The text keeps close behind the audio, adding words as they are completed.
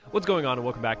What's going on, and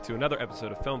welcome back to another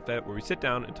episode of Film Fit, where we sit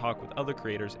down and talk with other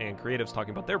creators and creatives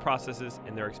talking about their processes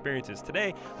and their experiences.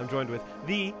 Today, I'm joined with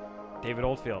the David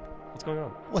Oldfield. What's going on?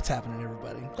 What's happening,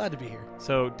 everybody? Glad to be here.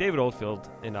 So, David Oldfield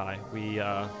and I, we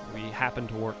happen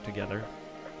to work together,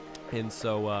 and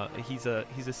so he's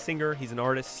a singer, he's an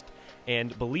artist,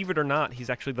 and believe it or not, he's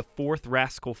actually the fourth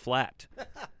Rascal Flatts.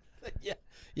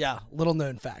 Yeah. Little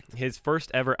known fact. His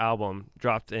first ever album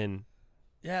dropped in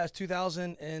Yeah, it's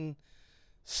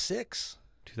 2006.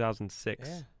 2006.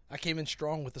 Yeah, I came in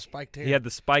strong with the spiked hair. He had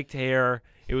the spiked hair.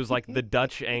 It was like the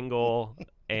Dutch angle,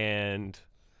 and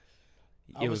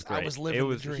it was great. I was living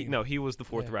the dream. He was the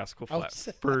fourth Yeah. Rascal Flatts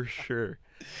for sure.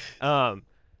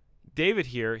 David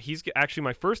here, he's actually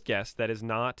my first guest that is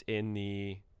not in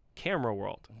the camera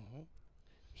world. Mm-hmm.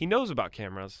 He knows about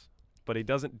cameras, but he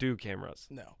doesn't do cameras.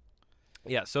 No.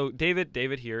 Yeah, so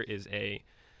David here is a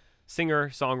singer,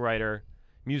 songwriter,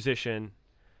 musician.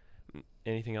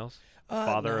 Anything else?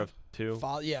 Father No. of two.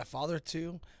 Father of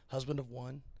two, husband of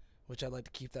one, which I'd like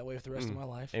to keep that way for the rest of my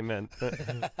life. Amen.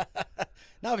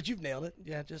 No, but you've nailed it.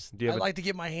 Yeah, I like to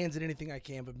get my hands in anything I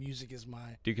can, but music is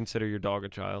my... Do you consider your dog a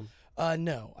child?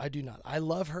 No, I do not. I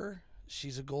love her.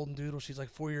 She's a golden doodle. She's like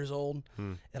 4 years old,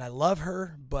 and I love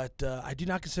her, but I do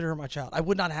not consider her my child. I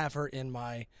would not have her in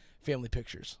my family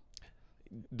pictures.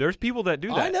 There's people that do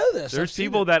that. I know this. There's I've seen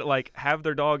people it. that like have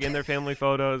their dog in their family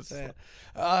photos.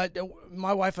 Yeah.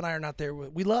 My wife and I are not there.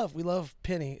 We love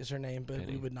Penny is her name, but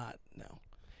Penny. we would not. No.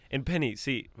 And Penny,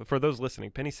 see, for those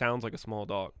listening, Penny sounds like a small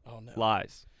dog. Oh no.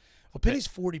 Lies. Well, Penny's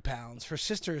 40 pounds. Her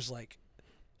sister is like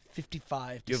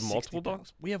 55. Do you to have 60 multiple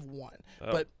pounds. dogs? We have one,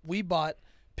 Oh. but we bought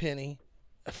Penny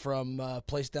from a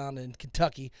place down in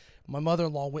Kentucky. My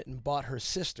mother-in-law went and bought her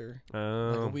sister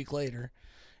like a week later,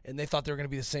 and they thought they were going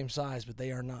to be the same size, but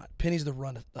they are not. Penny's the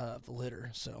run of the litter,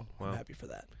 so Wow. I'm happy for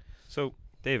that. So,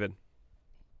 David,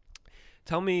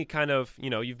 tell me kind of,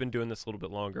 you've been doing this a little bit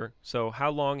longer. So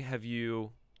how long have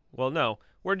you,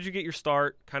 where did you get your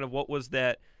start? Kind of what was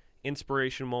that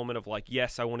inspiration moment of like,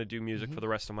 yes, I want to do music for the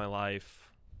rest of my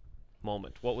life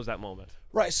moment? What was that moment?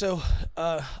 Right. So,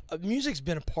 music's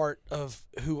been a part of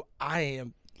who I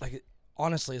am. Like,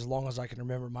 honestly, as long as I can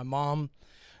remember. My mom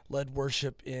led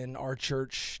worship in our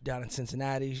church down in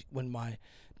Cincinnati. When my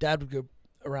dad would go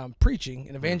around preaching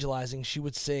and evangelizing, she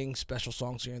would sing special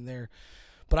songs here and there.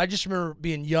 But I just remember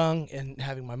being young and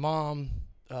having my mom,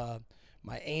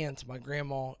 my aunt, my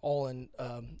grandma, all in.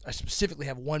 I specifically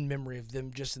have one memory of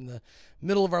them just in the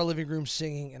middle of our living room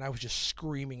singing, and I was just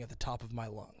screaming at the top of my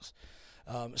lungs.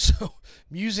 So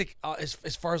music,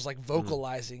 as far as like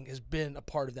vocalizing, has been a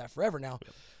part of that forever. Now,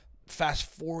 fast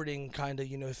forwarding kind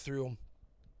of, through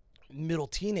middle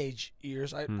teenage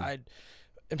years, I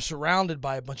am surrounded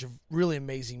by a bunch of really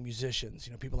amazing musicians.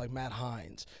 People like Matt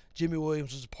Hines, Jimmy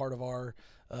Williams was a part of our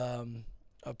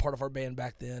band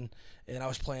back then, and I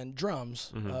was playing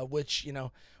drums, which,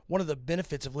 one of the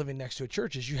benefits of living next to a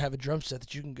church is you have a drum set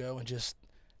that you can go and just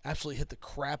absolutely hit the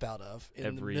crap out of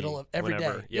in the middle of every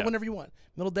day. Yeah. Whenever you want.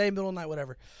 Middle day, middle of night,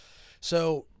 whatever.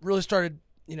 So really started,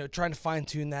 trying to fine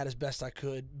tune that as best I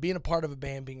could, being a part of a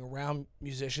band, being around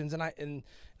musicians. And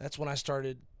that's when I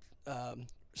started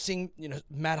seeing,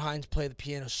 Matt Hines play the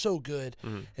piano so good,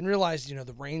 and realized,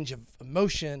 the range of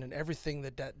emotion and everything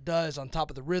that does on top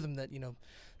of the rhythm that,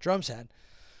 drums had.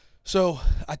 So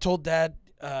I told Dad,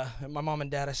 my mom and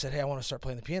Dad, I said, hey, I want to start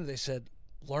playing the piano. They said,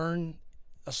 learn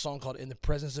a song called In the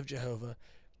Presence of Jehovah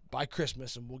by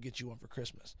Christmas, and we'll get you one for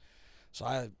Christmas. So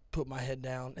I put my head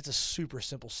down. It's a super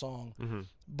simple song,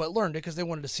 but learned it because they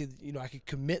wanted to see, I could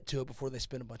commit to it before they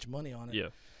spent a bunch of money on it. Yeah.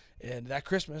 And that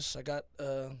Christmas, I got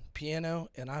a piano,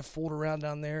 and I fooled around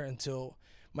down there until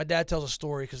my dad tells a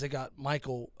story because they got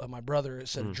Michael, my brother, a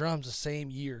set of drums the same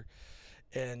year,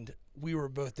 and we were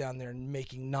both down there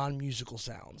making non-musical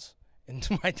sounds. And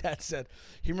my dad said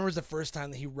he remembers the first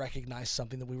time that he recognized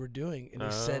something that we were doing, and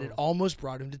he said it almost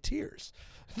brought him to tears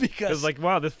because It was like,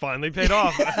 wow, this finally paid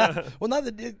off. well, not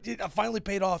that it finally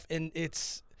paid off, and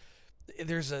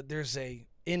there's a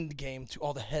end game to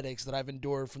all the headaches that I've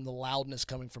endured from the loudness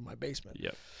coming from my basement.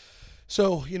 Yep.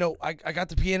 So, I got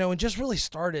the piano and just really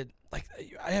started, like,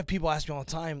 I have people ask me all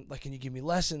the time, like, can you give me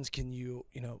lessons? Can you,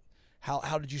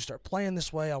 how did you start playing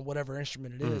this way on whatever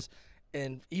instrument it is?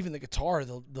 And even the guitar,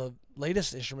 the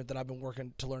latest instrument that I've been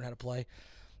working to learn how to play,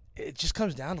 it just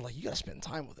comes down to, like, you got to spend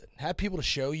time with it. Have people to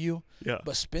show you,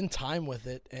 but spend time with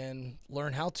it and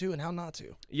learn how to and how not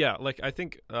to. Yeah, like I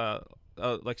think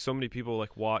like so many people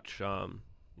like watch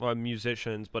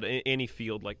musicians, but in any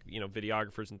field, like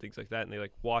videographers and things like that, and they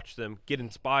like watch them get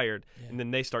inspired, and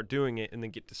then they start doing it and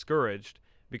then get discouraged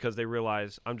because they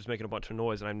realize I'm just making a bunch of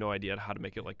noise and I have no idea how to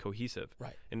make it like cohesive.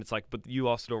 Right. And it's like, but you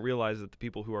also don't realize that the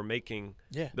people who are making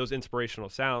those inspirational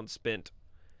sounds spent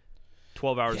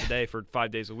 12 hours a day for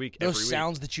 5 days a week. Those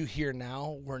sounds that you hear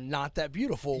now were not that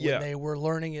beautiful when they were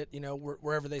learning it,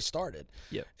 wherever they started.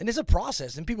 Yeah. And it's a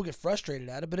process, and people get frustrated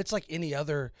at it, but it's like any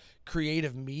other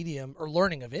creative medium or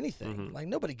learning of anything. Like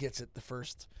nobody gets it the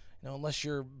first, unless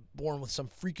you're born with some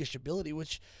freakish ability,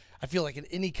 which I feel like in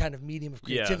any kind of medium of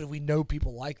creativity, we know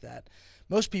people like that.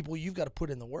 Most people, you've got to put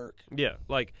in the work. Yeah.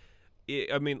 Like,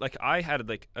 I mean, like I had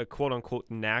like a quote unquote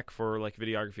knack for like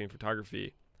videography and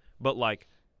photography, but like,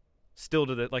 still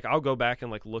to the like I'll go back and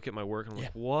like look at my work and I'm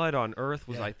like, what on earth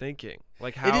was I thinking?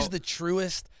 Like how it is the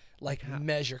truest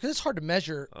measure, because it's hard to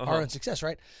measure our own success,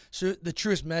 right? So the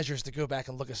truest measure is to go back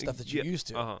and look at stuff that you used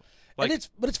to. Like, and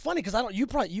it's funny because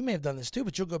you may have done this too,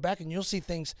 but you'll go back and you'll see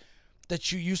things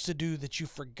that you used to do that you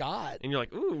forgot, and you're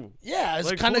like, ooh, it's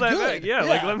like, kind of good. Yeah,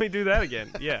 like let me do that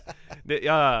again.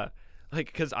 Like,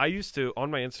 because I used to,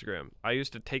 on my Instagram, I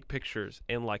used to take pictures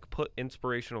and, like, put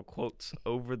inspirational quotes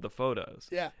over the photos.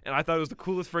 Yeah. And I thought it was the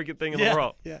coolest freaking thing in the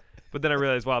world. Yeah. But then I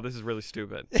realized, wow, this is really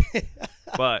stupid.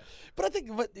 But I think,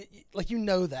 like,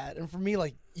 that. And for me,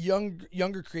 like,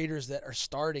 younger creators that are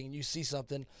starting, and you see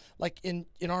something, like, in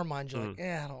our minds, you're like,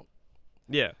 I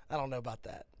don't know about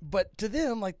that. But to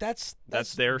them, like, that's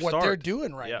their what start. They're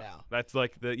doing right now. That's,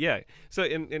 like, So,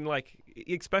 in like,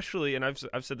 especially, and I've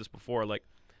said this before, like,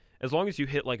 as long as you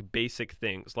hit like basic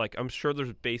things, like I'm sure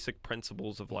there's basic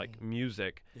principles of like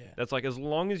music. Yeah. That's like as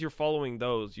long as you're following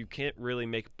those, you can't really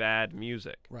make bad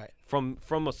music. Right. From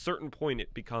a certain point,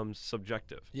 it becomes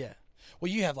subjective. Yeah. Well,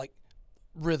 you have like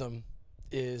rhythm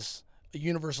is a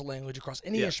universal language across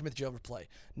any instrument that you ever play.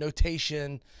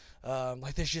 Notation,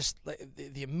 like there's just like,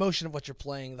 the emotion of what you're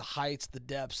playing, the heights, the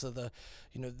depths of the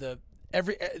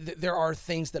there are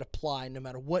things that apply no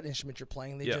matter what instrument you're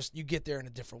playing. They just, you get there in a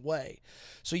different way.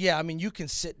 So yeah, I mean, you can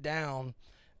sit down,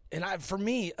 and for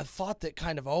me, a thought that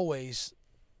kind of always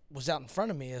was out in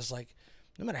front of me is like,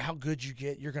 no matter how good you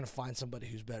get, you're going to find somebody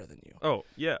who's better than you. Oh,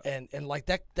 yeah. And like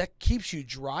that keeps you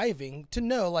driving to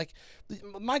know, like,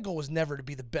 my goal was never to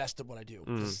be the best at what I do.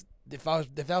 Because if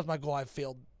that was my goal, I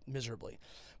failed miserably.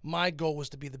 My goal was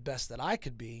to be the best that I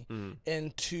could be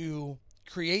and to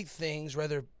create things,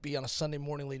 whether it be on a Sunday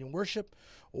morning leading worship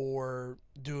or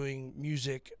doing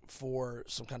music for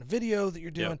some kind of video that you're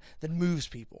doing that moves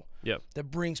people, that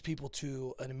brings people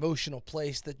to an emotional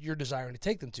place that you're desiring to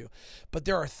take them to. But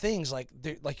there are things like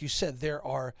you said,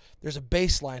 there's a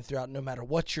baseline throughout, no matter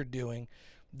what you're doing,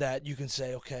 that you can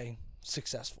say, okay,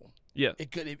 successful. Yeah,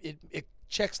 it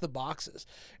checks the boxes,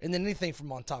 and then anything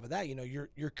from on top of that,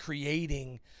 you're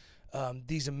creating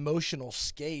these emotional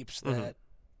scapes that.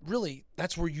 Really,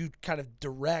 that's where you kind of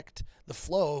direct the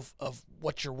flow of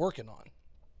what you're working on,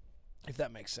 if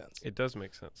that makes sense. It does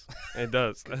make sense. It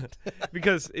does.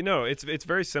 Because, it's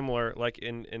very similar, like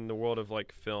in the world of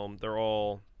like film, they're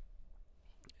all,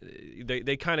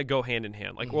 they kind of go hand in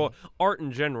hand. Like, well, art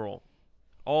in general,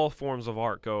 all forms of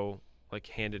art go like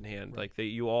hand in hand. Right. Like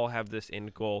you all have this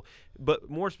end goal,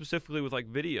 but more specifically with like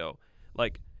video,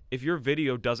 like, if your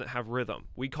video doesn't have rhythm,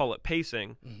 we call it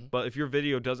pacing, but if your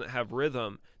video doesn't have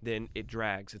rhythm, then it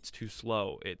drags, it's too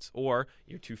slow, or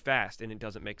you're too fast and it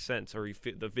doesn't make sense, or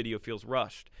the video feels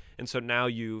rushed. And so now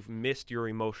you've missed your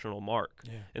emotional mark.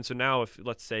 Yeah. And so now if,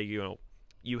 let's say,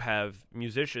 you have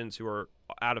musicians who are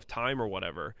out of time or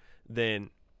whatever, then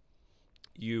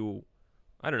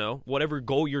I don't know, whatever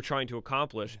goal you're trying to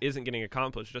accomplish isn't getting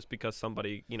accomplished just because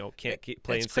somebody, can't keep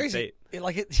playing 6/8.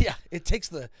 It takes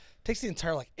the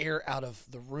entire like air out of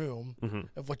the room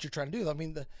of what you're trying to do. I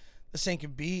mean, the same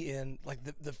can be in like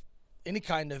the any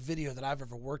kind of video that I've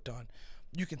ever worked on.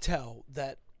 You can tell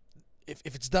that if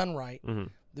it's done right,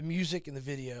 the music and the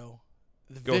video,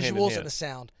 the visuals and the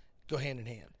sound go hand in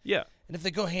hand. Yeah. And if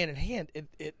they go hand in hand,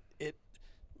 it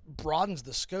broadens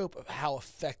the scope of how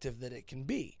effective that it can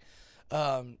be.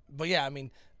 But yeah, I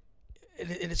mean,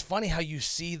 it's funny how you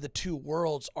see the two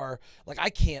worlds are like,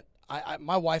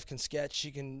 my wife can sketch,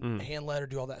 she can hand letter,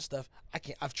 do all that stuff. I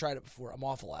can't, I've tried it before. I'm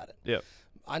awful at it. Yeah.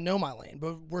 I know my lane,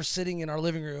 but we're sitting in our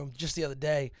living room just the other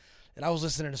day and I was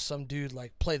listening to some dude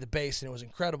like play the bass and it was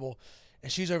incredible.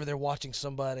 And she's over there watching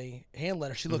somebody hand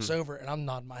letter. She looks over and I'm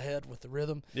nodding my head with the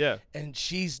rhythm. Yeah. And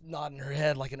she's nodding her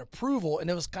head like in approval. And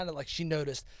it was kind of like she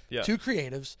noticed two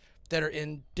creatives that are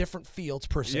in different fields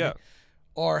per se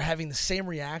are having the same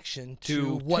reaction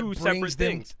to what brings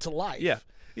them to life. Yeah.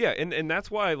 Yeah. And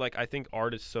that's why like I think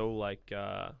art is so like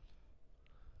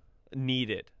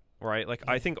needed, right? Like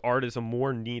I think art is a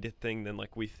more needed thing than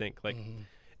like we think. Like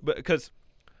but because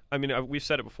I mean, we've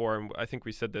said it before, and I think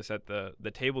we said this at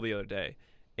the table the other day,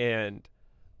 and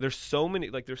there's so many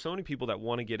people that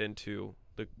want to get into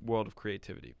the world of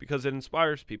creativity because it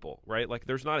inspires people, right? Like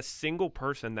there's not a single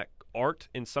person that art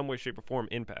in some way, shape, or form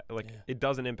impact. Like it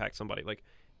doesn't impact somebody. Like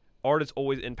art is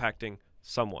always impacting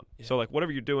someone. Yeah. So like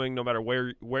whatever you're doing, no matter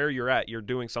where you're at, you're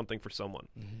doing something for someone.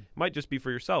 Mm-hmm. It might just be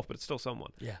for yourself, but it's still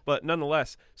someone. Yeah. But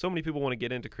nonetheless, so many people want to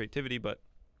get into creativity, but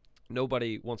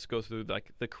nobody wants to go through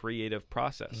like the creative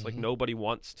process. Mm-hmm. Like nobody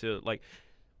wants to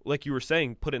like you were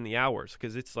saying, put in the hours,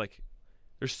 because it's like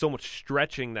there's so much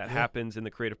stretching that happens in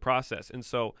the creative process. And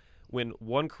so when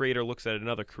one creator looks at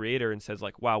another creator and says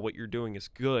like, wow, what you're doing is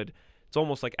good, it's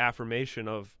almost like affirmation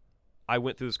of, I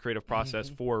went through this creative process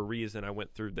for a reason. I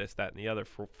went through this, that, and the other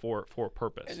for a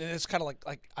purpose. And it's kind of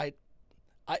like I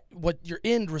what your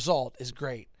end result is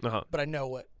great, but I know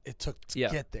what it took to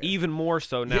get there. Even more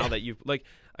so now that you've like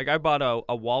I bought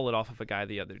a wallet off of a guy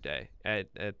the other day at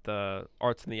the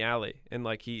Arts in the Alley, and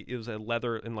like it was a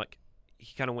leather, and like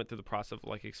he kind of went through the process of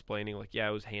like explaining like, yeah,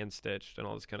 it was hand stitched and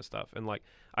all this kind of stuff. And like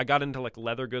I got into like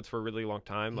leather goods for a really long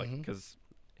time, like because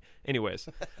anyways,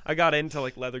 I got into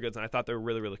like leather goods and I thought they were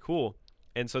really, really cool.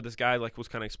 And so this guy like was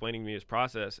kind of explaining to me his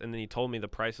process, and then he told me the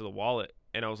price of the wallet,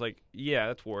 and I was like, yeah,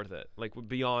 that's worth it. Like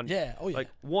beyond, like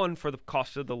one, for the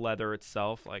cost of the leather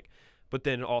itself, like, but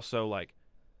then also like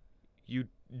you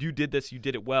did this, you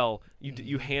did it well,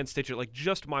 you hand stitch it. Like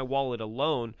just my wallet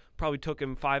alone probably took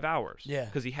him 5 hours. Yeah,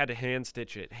 because he had to hand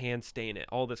stitch it, hand stain it,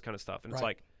 all this kind of stuff. And it's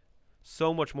like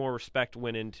so much more respect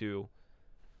went into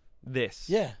this.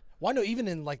 Yeah. Well, I know even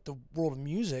in like the world of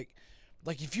music,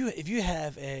 like if you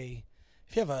have a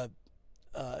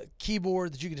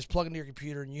keyboard that you can just plug into your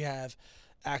computer and you have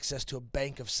access to a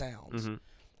bank of sounds,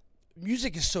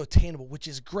 music is so attainable, which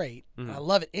is great. I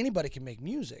love it. Anybody can make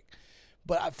music,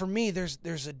 but for me,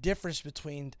 there's a difference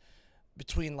between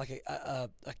like a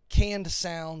canned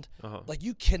sound. Like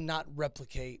you cannot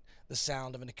replicate the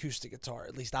sound of an acoustic guitar.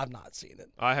 At least I've not seen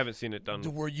it. I haven't seen it done. To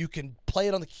where you can play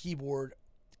it on the keyboard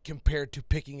compared to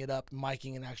picking it up,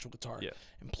 micing an actual guitar,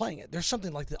 and playing it. There's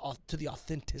something like to the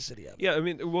authenticity of it. Yeah, I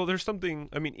mean, well, there's something.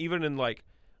 I mean, even in like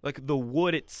the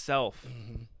wood itself,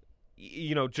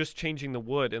 you know, just changing the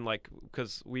wood, and like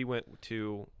because we went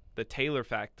to the Taylor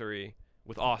factory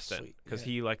with Austin because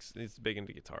he's big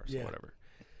into guitars or whatever,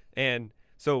 and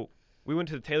so we went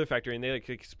to the Taylor factory and they like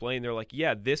explained, they're like,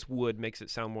 yeah, this wood makes it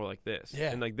sound more like this,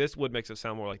 and like this wood makes it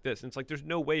sound more like this, and it's like there's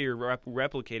no way you're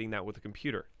replicating that with a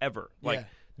computer ever, like.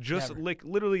 Just never. Like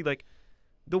literally like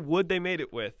the wood they made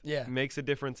it with makes a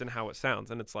difference in how it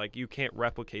sounds, and it's like you can't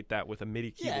replicate that with a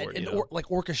MIDI keyboard. And like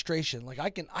orchestration, like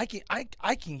I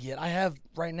have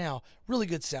right now really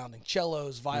good sounding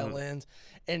cellos, violins,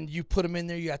 and you put them in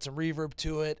there, you add some reverb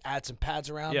to it, add some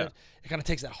pads around it. It kind of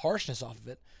takes that harshness off of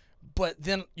it. But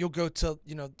then you'll go to,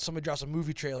 you know, somebody drops a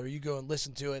movie trailer, you go and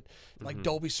listen to it like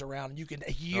Dolby Surround, and you can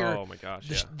hear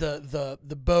the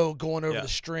bow going over the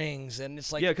strings, and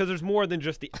it's like because there's more than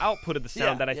just the output of the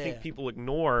sound that I think people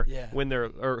ignore when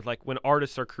they're when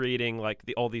artists are creating like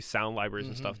all these sound libraries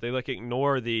and stuff. They like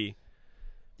ignore the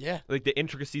like the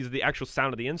intricacies of the actual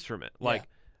sound of the instrument. Like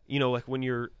you know, like when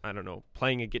you're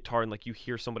playing a guitar and like you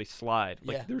hear somebody slide,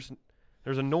 like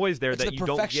there's a noise there that you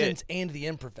don't get. It's the perfections and the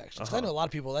imperfections. I know a lot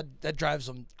of people that drives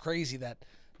them crazy, that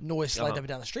noise sliding up and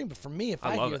down the string. But for me, if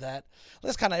I hear that,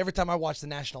 that's kind of every time I watch the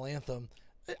national anthem,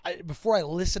 before I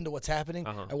listen to what's happening,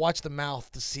 I watch the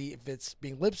mouth to see if it's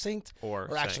being lip synced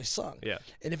or actually sung. Yeah.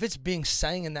 And if it's being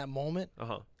sang in that moment,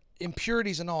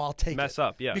 impurities and all, I'll take mess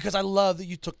up. Yeah. Because I love that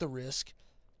you took the risk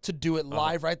to do it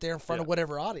live right there in front of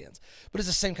whatever audience. But it's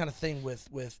the same kind of thing with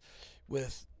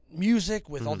music,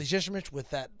 with all these instruments, with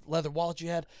that leather wallet you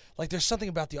had. Like there's something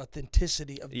about the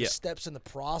authenticity of the steps in the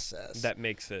process that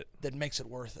makes it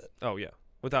worth it. Oh yeah,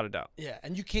 without a doubt. Yeah,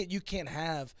 and you can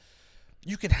have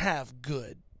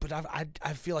good, but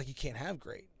I feel like you can't have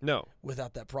great. No,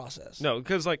 without that process. No,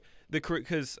 because like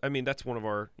because I mean that's one of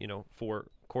our 4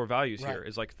 core values here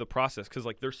is like the process, because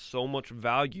like there's so much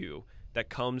value that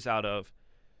comes out of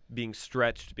being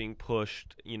stretched, being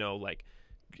pushed, like.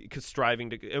 Because striving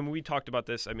to, and we talked about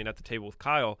this, I mean, at the table with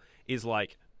Kyle, is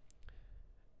like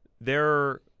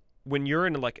when you're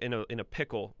in like in a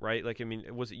pickle, right? Like, I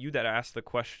mean, was it you that asked the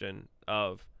question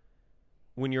of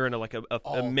when you're in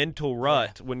a mental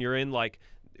rut, when you're in like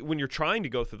when you're trying to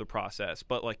go through the process,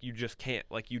 but like you just can't,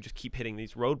 like you just keep hitting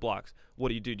these roadblocks. What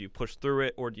do? Do you push through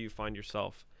it, or do you find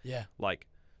yourself like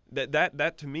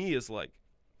that to me is like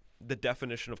the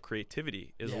definition of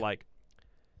creativity is like,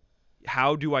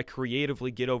 how do I creatively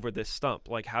get over this stump?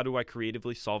 Like, how do I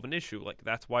creatively solve an issue? Like,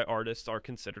 that's why artists are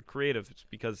considered creative. It's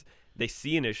because they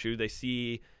see an issue, they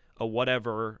see a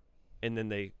whatever, and then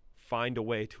they find a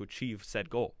way to achieve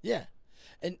said goal. Yeah.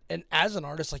 And as an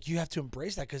artist, like, you have to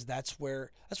embrace that, because that's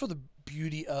where the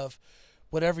beauty of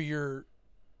whatever your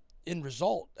end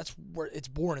result, that's where it's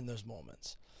born, in those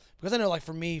moments. Because I know, like,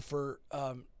 for me, for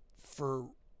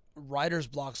writer's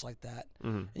blocks like that,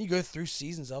 and you go through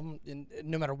seasons of them, and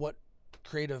no matter what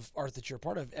creative art that you're a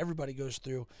part of, everybody goes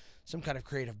through some kind of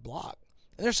creative block.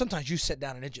 And there's sometimes you sit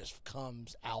down and it just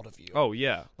comes out of you. Oh,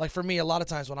 yeah. Like, for me, a lot of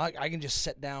times when I can just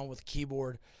sit down with a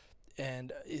keyboard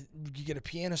and you get a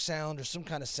piano sound or some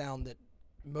kind of sound that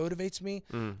motivates me,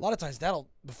 a lot of times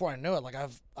before I know it, like,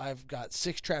 I've got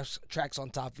 6 tracks on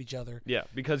top of each other. Yeah,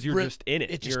 because you're just in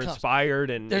it. You're comes.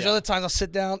 inspired. And there's other times I'll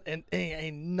sit down and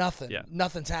ain't nothing. Yeah.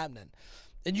 Nothing's happening.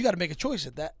 And you got to make a choice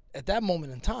at that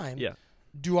moment in time. Yeah.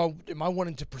 Am I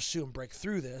wanting to pursue and break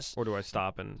through this, or do I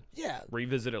stop and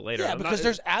revisit it later? Yeah, because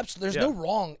there's no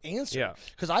wrong answer. Yeah.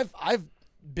 Because I've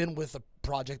been with a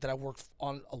project that I've worked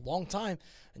on a long time,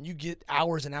 and you get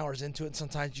hours and hours into it, and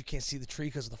sometimes you can't see the tree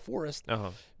because of the forest.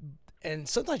 And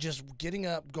sometimes just getting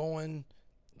up, going,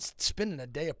 spending a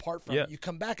day apart from it, you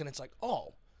come back and it's like,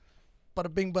 oh,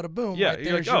 bada bing, bada boom. Yeah, right,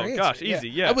 you're like, your oh answer. Gosh, easy.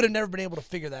 Yeah. I would have never been able to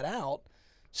figure that out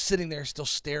sitting there still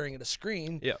staring at a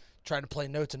screen. Yeah. Trying to play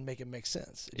notes and make it make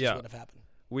sense. It just wouldn't have happened.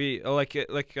 We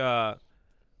I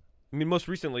mean, most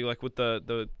recently, like with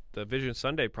the Vision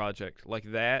Sunday project,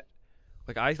 like that,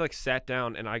 like I sat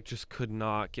down and I just could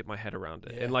not get my head around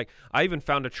it. And like I even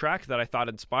found a track that I thought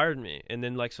inspired me, and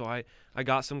then like so I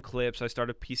got some clips, I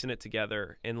started piecing it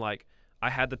together, and like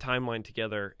I had the timeline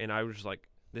together, and I was just like,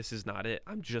 this is not it.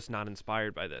 I'm just not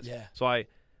inspired by this. Yeah. So I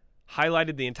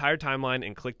highlighted the entire timeline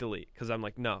and clicked delete, because I'm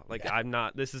like, no, like I'm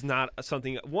not, this is not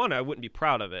something, one, I wouldn't be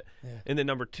proud of it. And then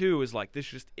number 2 is like, this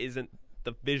just isn't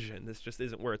the vision. This just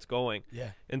isn't where it's going.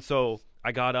 And so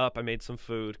I got up, I made some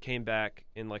food, came back,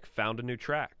 and like found a new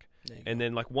track. And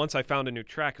then like once I found a new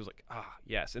track, it was like,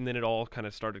 yes. And then it all kind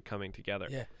of started coming together.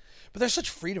 Yeah. But there's such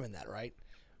freedom in that, right?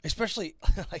 Especially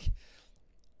like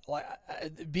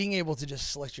being able to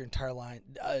just select your entire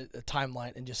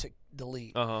timeline and just hit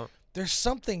delete. There's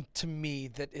something to me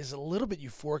that is a little bit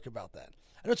euphoric about that.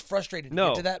 I know it's frustrating to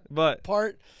get to that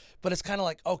part, but it's kind of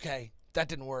like, okay, that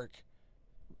didn't work.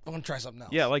 I'm going to try something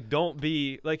else. Yeah, like don't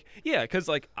be like, because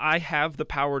like I have the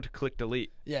power to click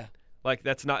delete. Yeah. Like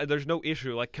that's not, there's no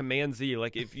issue. Like Command Z,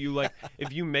 like if you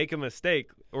if you make a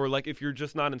mistake, or like if you're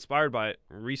just not inspired by it,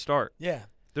 restart. Yeah.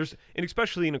 And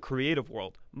especially in a creative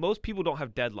world, most people don't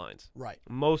have deadlines. Right.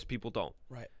 Most people don't.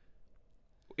 Right.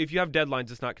 If you have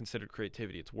deadlines, it's not considered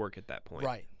creativity. It's work at that point.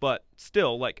 Right. But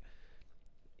still, like,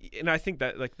 and I think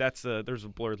that like there's a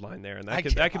blurred line there, and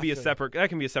that could be a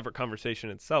separate conversation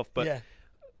itself. But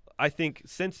I think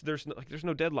since there's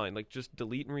no deadline, like just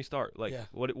delete and restart. Like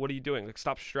what are you doing? Like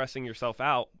stop stressing yourself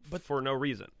out for no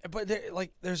reason. But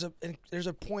there's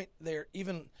a point there.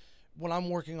 Even when I'm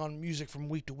working on music from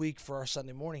week to week for our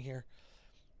Sunday morning here,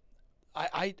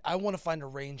 I want to find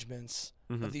arrangements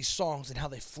of these songs and how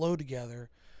they flow together,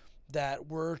 that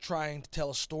we're trying to tell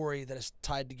a story that is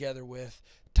tied together with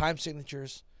time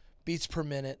signatures, beats per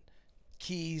minute,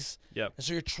 keys. Yep. And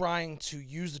so you're trying to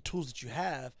use the tools that you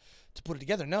have to put it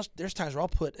together. Now there's times where I'll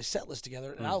put a set list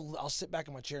together and I'll sit back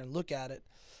in my chair and look at it,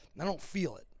 and I don't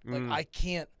feel it. Like I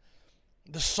can't.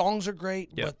 The songs are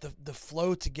great, but the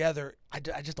flow together, I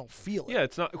just don't feel it. Yeah,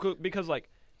 it's not, because like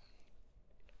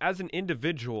as an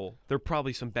individual, there are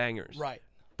probably some bangers. Right.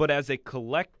 But as a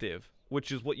collective, which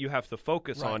is what you have to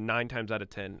focus on 9 times out of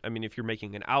 10. I mean, if you're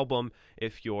making an album,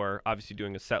 if you're obviously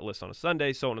doing a set list on a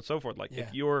Sunday, so on and so forth. Like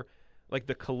if you're like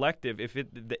the collective, if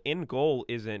the end goal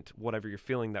isn't whatever you're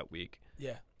feeling that week,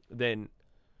 then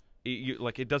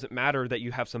it doesn't matter that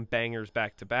you have some bangers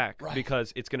back to back,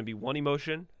 because it's going to be one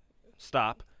emotion,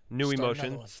 stop, new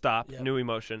emotion, stop, new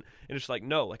emotion, and it's like,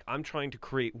 no, like I'm trying to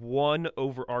create one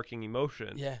overarching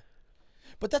emotion. Yeah,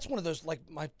 but that's one of those, like,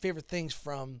 my favorite things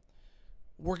from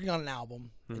working on an album,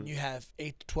 and you have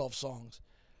 8 to 12 songs,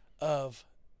 of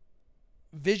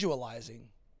visualizing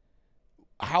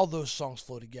how those songs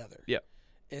flow together. Yeah.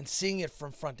 And seeing it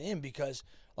from front to end, because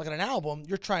like on an album,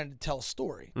 you're trying to tell a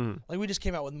story. Like we just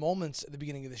came out with Moments at the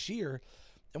beginning of this year,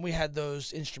 and we had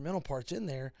those instrumental parts in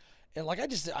there. And like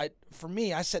for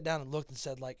me, I sat down and looked and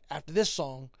said, like, after this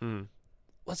song,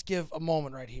 let's give a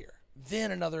moment right here.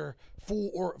 Then another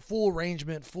full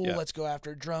arrangement, let's go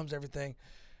after it, drums, everything.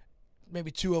 Maybe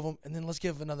 2 of them, and then let's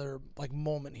give another like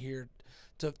moment here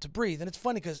to breathe. And it's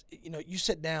funny because you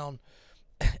sit down,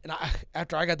 and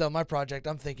after I got done with my project,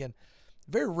 I'm thinking,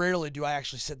 very rarely do I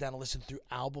actually sit down and listen through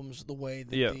albums the way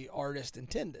that the artist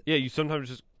intended. Yeah, you sometimes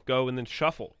just go and then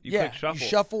shuffle. Click shuffle. You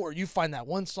shuffle, or you find that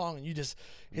one song and you just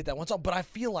hit that one song. But I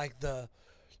feel like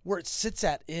where it sits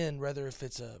at in, whether if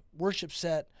it's a worship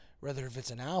set, whether if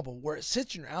it's an album, where it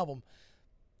sits in your album,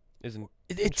 Isn't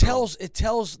it tells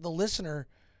the listener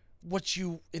what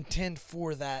you intend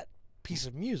for that piece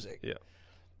of music. Yeah.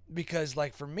 Because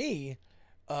like for me,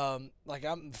 like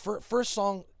first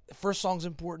song's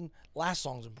important, last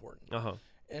song's important.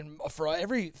 And for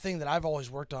everything that I've always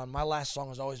worked on, my last song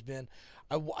has always been,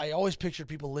 I always pictured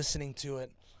people listening to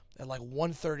it at like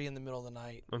 1:30 in the middle of the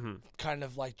night, kind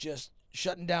of like just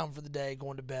shutting down for the day,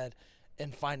 going to bed,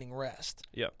 and finding rest.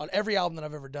 Yeah. On every album that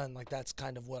I've ever done, like that's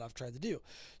kind of what I've tried to do.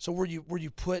 So where you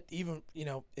put even, you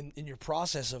know, in your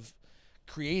process of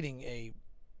creating a,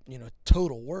 you know,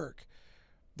 total work,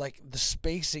 like the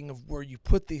spacing of where you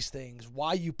put these things,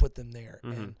 why you put them there,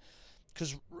 and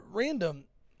because random,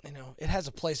 you know, it has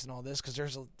a place in all this, because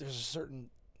there's a certain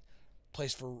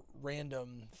place for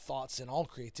random thoughts in all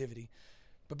creativity,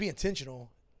 but be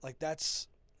intentional. Like that's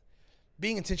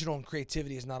being intentional in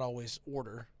creativity is not always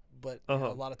order, but you know,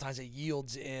 a lot of times it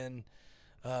yields in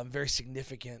very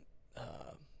significant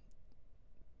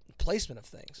placement of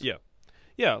things. Yeah.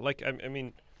 Yeah, like I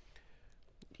mean,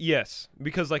 yes,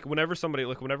 because like whenever somebody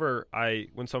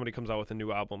when somebody comes out with a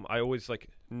new album, I always like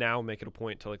now make it a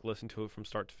point to like listen to it from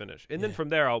start to finish, and then from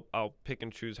there I'll pick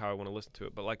and choose how I want to listen to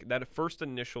it. But like that first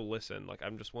initial listen, like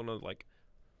I'm just want to like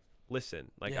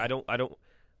listen. Like I don't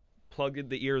plug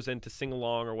the ears in to sing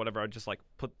along or whatever. I just like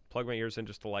plug my ears in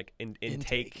just to like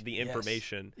intake the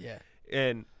information. Yeah.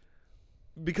 And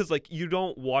because like you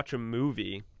don't watch a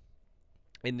movie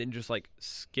and then just like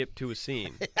skip to a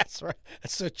scene. That's right.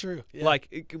 That's so true. Yeah.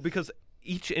 Like because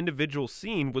each individual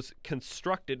scene was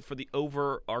constructed for the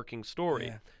overarching story.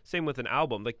 Yeah. Same with an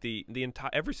album. Like the entire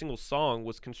every single song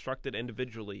was constructed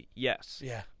individually. Yes.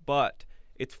 Yeah. But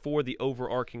it's for the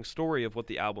overarching story of what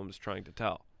the album is trying to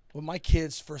tell. When my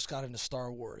kids first got into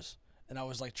Star Wars, and I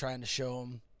was like trying to show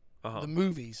them the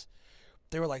movies,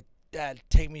 they were like, "Dad,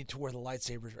 take me to where the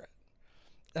lightsabers are at."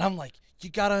 And I'm like, "You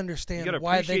gotta understand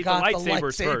why they got the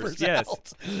lightsabers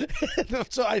out." Yes.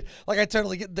 So I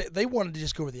totally get. They wanted to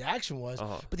just go where the action was,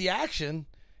 but the action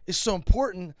is so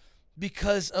important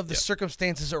because of the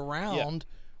circumstances around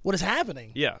what is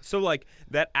happening. Yeah. So like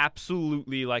that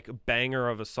absolutely like banger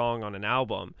of a song on an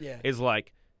album is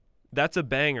like that's a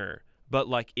banger. But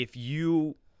like if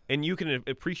you can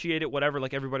appreciate it, whatever,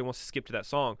 like everybody wants to skip to that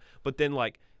song, but then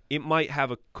like it might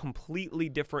have a completely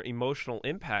different emotional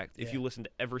impact if you listen to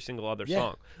every single other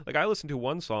song. Like I listened to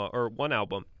one song or one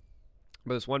album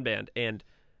by this one band, and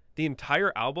the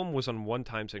entire album was on one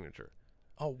time signature.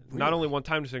 Oh, really? Not only one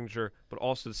time signature, but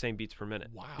also the same beats per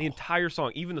minute. Wow. The entire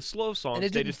song, even the slow songs. And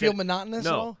it didn't feel monotonous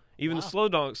at all? Even the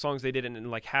slow songs, they did it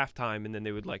in like halftime, and then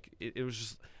they would like, it was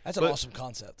just. That's an awesome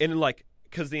concept. And like,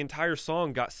 because the entire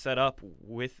song got set up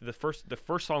with the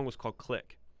first song was called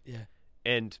Click. Yeah.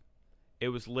 And it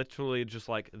was literally just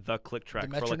like the click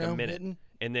track for like a minute.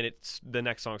 And then the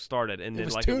next song started, and then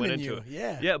like it went into it.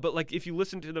 Yeah. Yeah, but like if you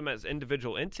listen to them as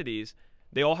individual entities,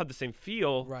 they all have the same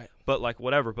feel. Right. But like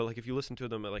whatever. But like if you listen to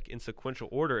them like in sequential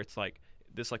order, it's like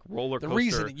this like roller coaster. The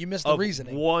reasoning. You missed the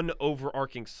reasoning. One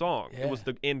overarching song. Yeah. It was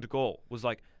the end goal. Was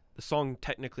like the song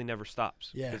technically never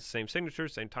stops. Yeah. It's the same signature,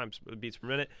 same time beats per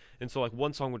minute. And so like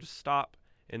one song would just stop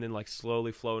and then like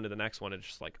slowly flow into the next one. It's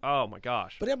just like, oh my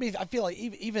gosh. But I mean, I feel like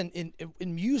even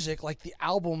in music, like the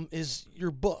album is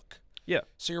your book. Yeah.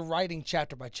 So you're writing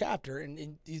chapter by chapter,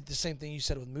 and the same thing you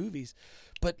said with movies.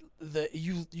 But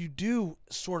you do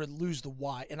sort of lose the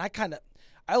why. And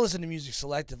I listen to music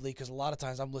selectively because a lot of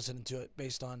times I'm listening to it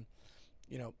based on,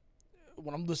 you know,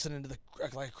 when I'm listening to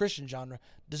like a Christian genre,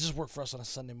 does this work for us on a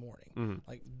Sunday morning? Mm-hmm.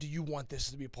 Like, do you want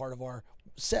this to be a part of our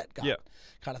set, God? Yeah.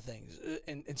 Kind of things.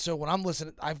 And so when I'm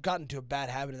listening, I've gotten to a bad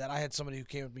habit of that. I had somebody who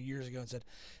came up to me years ago and said,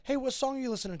 "Hey, what song are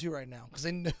you listening to right now?" Because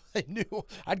they knew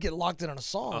I'd get locked in on a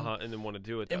song, and then want to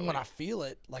do it. And when I feel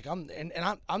it, like I'm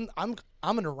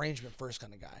an arrangement first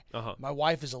kind of guy. My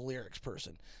wife is a lyrics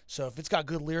person, so if it's got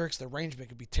good lyrics, the arrangement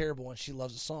could be terrible, and she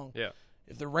loves the song. Yeah.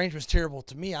 If the arrangement's terrible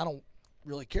to me, I don't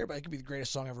really care about it. It could be the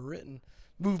greatest song ever written.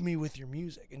 Move me with your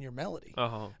music and your melody.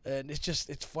 And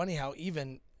it's funny how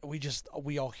even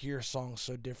we all hear songs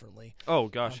so differently. Oh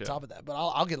gosh, on top of that, but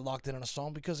I'll get locked in on a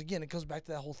song because again, it goes back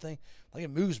to that whole thing. Like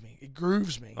it moves me, it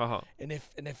grooves me, and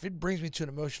if it brings me to an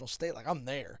emotional state, like I'm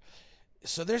there.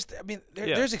 So there's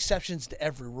exceptions to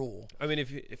every rule. I mean,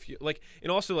 if you like,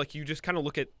 and also like you just kind of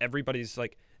look at everybody's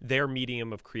like their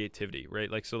medium of creativity, right?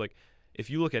 Like so, like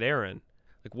if you look at Erin,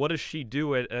 like what does she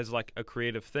do as like a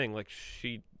creative thing? Like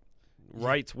she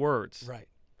writes words, right?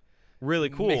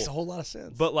 Really cool. Makes a whole lot of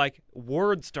sense. But like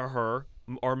words to her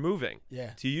are moving.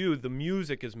 Yeah. To you, the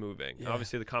music is moving. Yeah.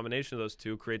 Obviously, the combination of those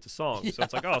two creates a song. Yeah. So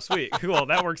it's like, oh, sweet, cool,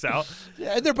 that works out.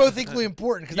 Yeah, and they're both equally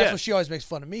important because that's what she always makes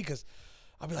fun of me because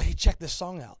I'll be like, hey, check this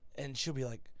song out, and she'll be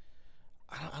like,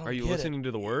 I don't Are you get listening it.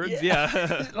 to the words? Yeah.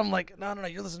 Yeah. And I'm like, no,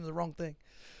 you're listening to the wrong thing.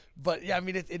 But yeah, I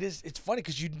mean, it's funny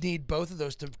because you need both of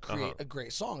those to create a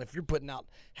great song. If you're putting out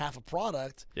half a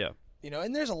product, Yeah.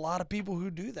 and there's a lot of people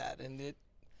who do that, and it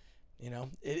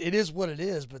is what it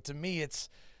is. But to me, it's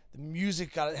the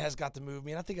music has got to move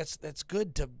me, and I think that's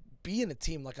good to be in a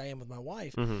team like I am with my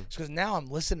wife, because now I'm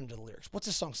listening to the lyrics. What's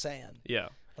this song saying? Yeah.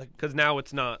 Like, because now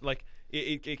it's not like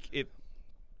it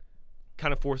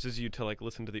kind of forces you to like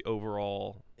listen to the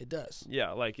overall. It does.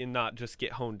 Yeah, like and not just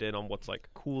get honed in on what's like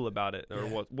cool about it or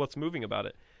Yeah. what's moving about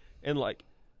it, and like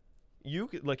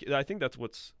I think that's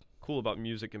what's cool about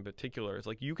music in particular is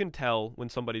like you can tell when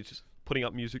somebody's just putting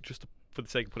out music just for the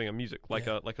sake of putting out music, like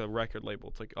a record label.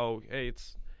 It's like, oh hey,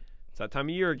 it's that time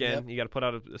of year again. Yep. You got to put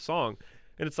out a song,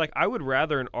 and it's like I would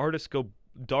rather an artist go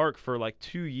dark for like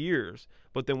 2 years,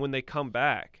 but then when they come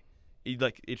back.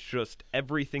 It's just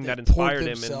everything that inspired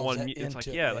him in one. It's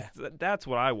like that's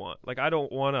what I want. Like I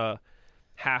don't want a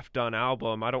half-done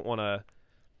album. I don't want to.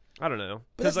 I don't know.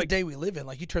 But that's like, the day we live in.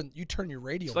 Like you turn your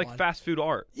radio it's like on. fast food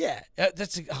art. Yeah,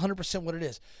 that's 100% what it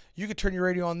is. You could turn your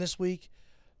radio on this week.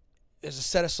 There's a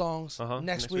set of songs.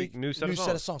 Next week, new set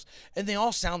of songs, and they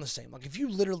all sound the same. Like if you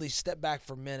literally step back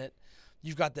for a minute,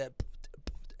 you've got that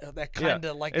kind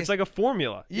of like it's like a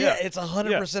formula. Yeah, it's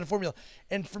 100% formula.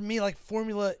 And for me, like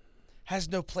formula has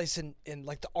no place in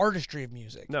like the artistry of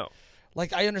music. No.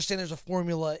 Like I understand there's a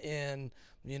formula in,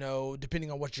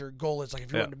 depending on what your goal is. Like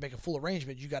if you want to make a full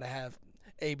arrangement, you got to have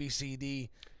A, B, C, D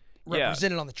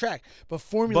represented on the track. But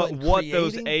formula But what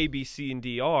those A, B, C, and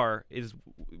D are is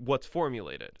what's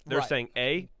formulated. They're saying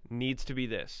A needs to be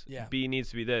this. Yeah. B needs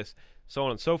to be this, so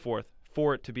on and so forth,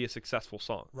 for it to be a successful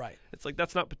song. Right. It's like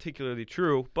that's not particularly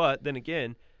true, but then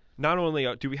again, not only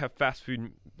do we have fast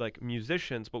food like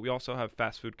musicians, but we also have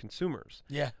fast food consumers.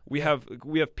 Yeah. We have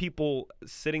people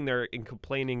sitting there and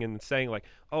complaining and saying like,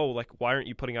 "Oh, like why aren't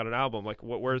you putting out an album? Like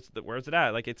where's it at?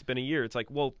 Like it's been a year." It's like,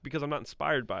 "Well, because I'm not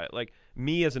inspired by it." Like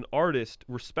me as an artist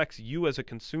respects you as a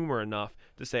consumer enough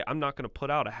to say I'm not going to put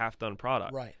out a half-done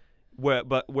product. Right.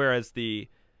 Whereas you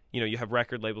have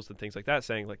record labels and things like that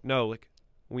saying like, "No, like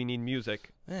we need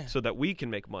music so that we can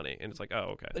make money." And it's like,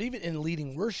 "Oh, okay." But even in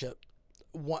leading worship,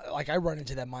 like I run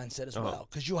into that mindset as well,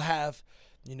 because you'll have,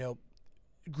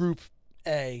 Group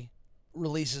A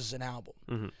releases an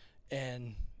album,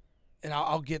 and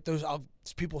I'll get those.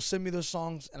 People send me those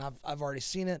songs, and I've already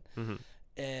seen it,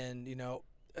 and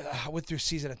I went through a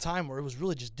season of time where it was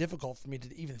really just difficult for me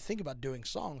to even think about doing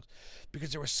songs,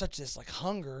 because there was such this like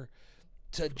hunger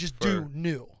to just do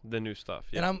the new stuff.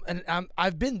 Yeah. And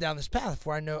I've been down this path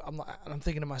where I know I'm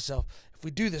thinking to myself, if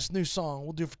we do this new song,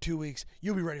 we'll do it for 2 weeks.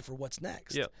 You'll be ready for what's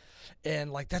next. Yeah.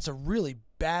 And like that's a really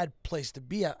bad place to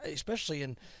be at, especially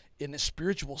in a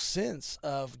spiritual sense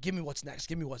of give me what's next,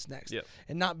 Yeah.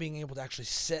 and not being able to actually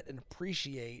sit and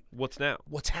appreciate what's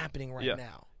happening right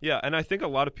now. Yeah, and I think a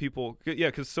lot of people,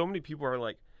 because so many people are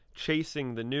like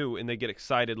chasing the new and they get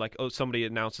excited, like, oh, somebody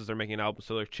announces they're making an album,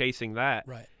 so they're chasing that.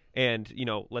 Right. And,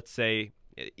 let's say,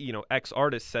 X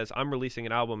artist says, I'm releasing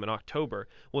an album in October.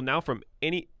 Well, now from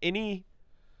any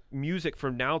music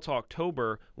from now to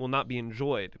October will not be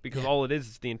enjoyed because all it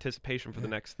is the anticipation for the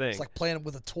next thing. It's like playing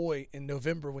with a toy in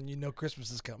November when Christmas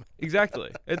is coming.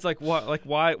 Exactly. It's like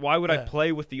why would I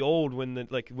play with the old when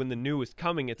the new is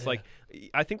coming? It's like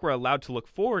I think we're allowed to look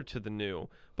forward to the new,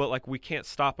 but like we can't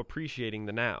stop appreciating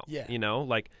the now. Yeah.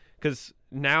 Because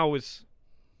now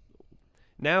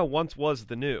once was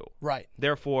the new. Right.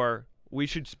 Therefore, we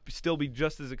should still be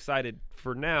just as excited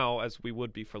for now as we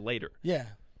would be for later. Yeah.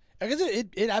 I guess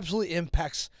it absolutely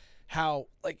impacts how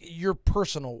like your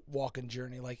personal walking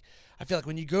journey. Like I feel like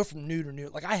when you go from new to new,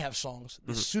 like I have songs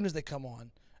as soon as they come on.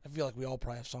 I feel like we all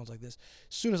probably have songs like this.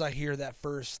 As soon as I hear that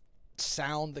first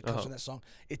sound that comes from that song,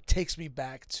 it takes me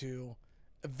back to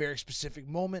a very specific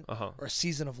moment or a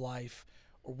season of life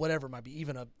or whatever it might be,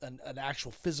 even an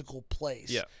actual physical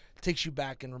place. Yeah. It takes you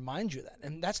back and reminds you of that.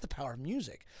 And that's the power of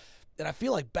music. And I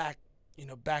feel like back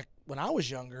when I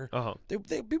was younger,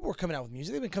 people were coming out with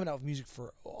music. They've been coming out with music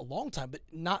for a long time, but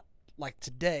not like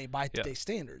today by today's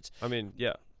standards. I mean,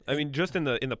 yeah. I mean, just in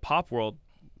the pop world,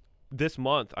 this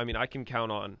month, I mean, I can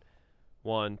count on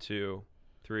 1, 2,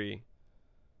 3.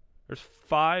 There's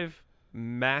 5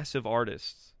 massive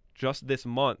artists just this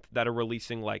month that are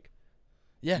releasing like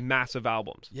massive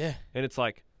albums. Yeah. And it's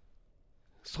like,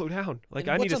 slow down. Like,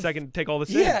 and I need a second to take all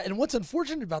this in. Yeah, and what's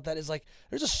unfortunate about that is like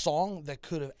there's a song that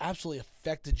could have absolutely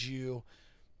affected you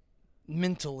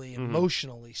mentally,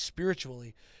 emotionally,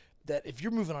 spiritually, that if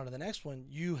you're moving on to the next one,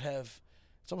 you have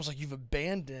it's almost like you've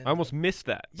abandoned. I almost missed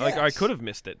that. Like I Yes. could have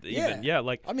missed it even. Yeah,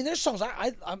 like I mean, there's songs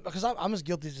because I'm as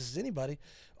guilty as anybody.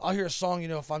 I'll hear a song,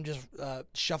 if I'm just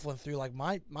shuffling through like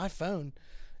my phone,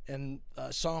 and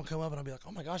a song will come up, and I'll be like,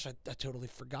 oh my gosh, I totally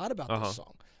forgot about this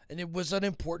song, and it was an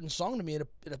important song to me at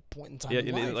a point in time. yeah, in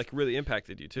and life. it like really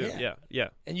impacted you too. Yeah. Yeah.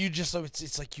 And you just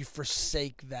it's like you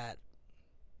forsake that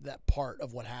part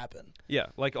of what happened. Yeah,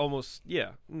 like almost.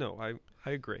 Yeah, no, I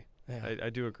agree. Yeah. I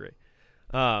do agree.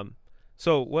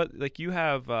 So what like you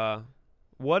have?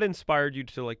 What inspired you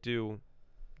to like do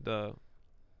the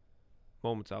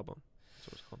Moments album? That's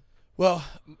what it's called. Well,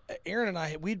 Aaron and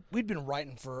I, we'd been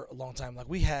writing for a long time. Like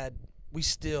we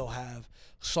still have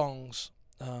songs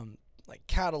like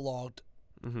cataloged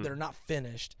Mm-hmm. that are not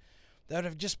finished that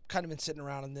have just kind of been sitting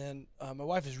around. And then my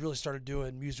wife has really started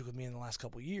doing music with me in the last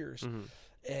couple of years, Mm-hmm.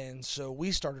 and so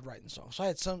we started writing songs. So I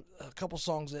had a couple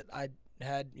songs that I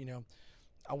had,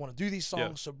 I want to do these songs,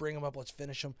 Yeah. so bring them up, let's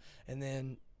finish them, and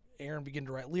then Aaron began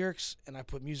to write lyrics, and I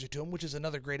put music to them, which is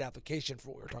another great application for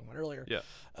what we were talking about earlier. Yeah.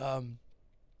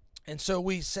 And so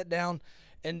we sat down,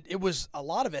 and a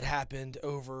lot of it happened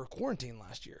over quarantine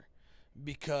last year,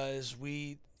 because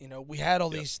we had all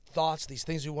these thoughts, these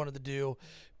things we wanted to do,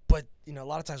 but a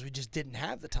lot of times we just didn't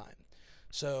have the time.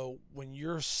 So when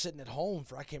you're sitting at home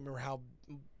for, I can't remember how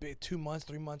big, 2 months,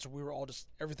 3 months, we were all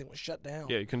everything was shut down.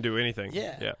 Yeah, you couldn't do anything.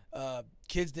 Yeah. Yeah.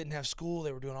 Kids didn't have school;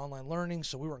 they were doing online learning,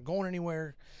 so we weren't going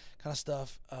anywhere, kind of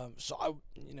stuff. So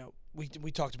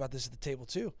we talked about this at the table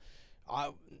too.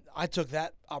 I took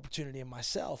that opportunity in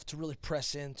myself to really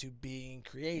press into being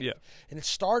creative, Yeah. and it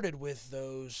started with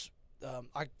those.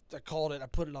 I called it. I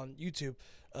put it on YouTube,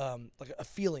 like a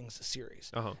feelings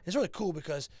series. Uh-huh. It's really cool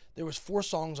because there was 4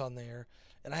 songs on there,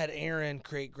 and I had Aaron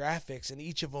create graphics, and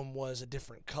each of them was a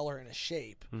different color and a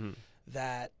shape Mm-hmm.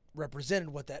 that represented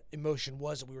what that emotion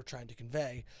was that we were trying to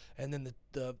convey. And then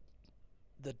the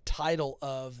title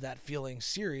of that feeling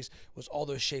series was all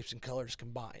those shapes and colors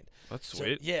combined. That's So,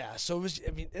 sweet. yeah. So it was.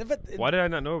 I mean, Why did I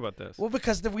not know about this? well,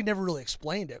 because we never really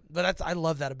explained it. But I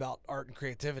love that about art and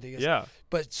creativity. Yeah.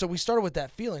 But so we started with that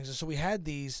feelings, and so we had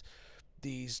these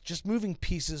just moving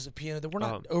pieces of piano that were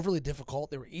not overly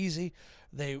difficult. They were easy.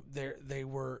 They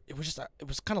were. It was just. It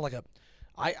was kind of like a.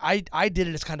 I did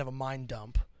it as kind of a mind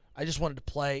dump. I just wanted to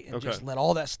play and just let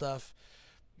all that stuff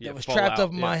that was fall trapped out.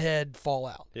 up in my head fall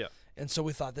out. Yeah. And so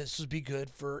we thought this would be good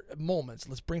for moments.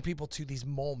 Let's bring people to these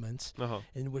moments Uh-huh.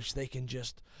 in which they can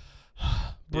just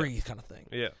breathe, kind of thing.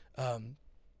 Yeah.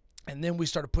 And then we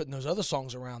started putting those other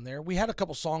songs around there. We had a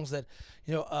couple songs that,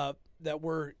 that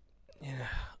were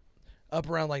up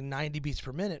around like 90 beats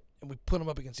per minute, and we put them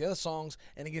up against the other songs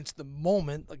and against the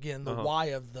moment, again, the why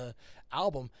of the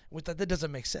album. And we thought that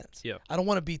doesn't make sense. Yeah. I don't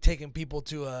want to be taking people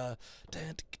to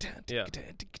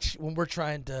when we're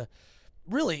trying to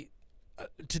really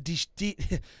to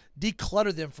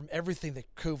declutter them from everything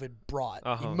that COVID brought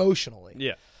emotionally.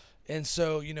 Yeah. And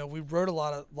so, we wrote a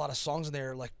lot of songs in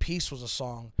there. Like Peace was a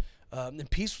song, and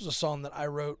Peace was a song that I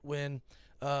wrote when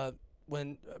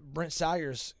Brent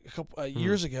Salyers a couple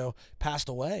years ago passed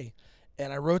away,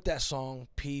 and I wrote that song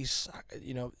Peace.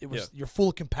 It was you're full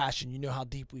of compassion. You know how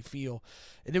deep we feel,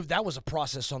 and that was a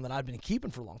process song that I'd been keeping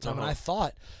for a long time. And I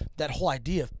thought that whole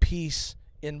idea of peace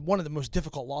in one of the most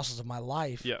difficult losses of my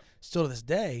life, still to this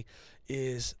day,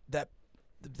 is that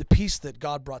the peace that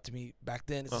God brought to me back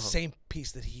then is the same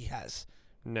peace that He has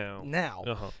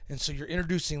now. And so you're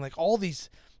introducing like all these.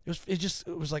 It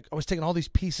was like I was taking all these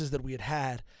pieces that we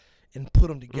had and put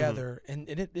them together, and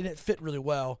it fit really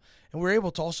well. And we were able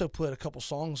to also put a couple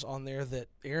songs on there that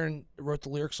Aaron wrote the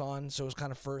lyrics on, so it was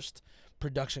kind of first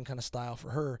production kind of style for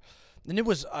her. And it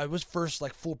was first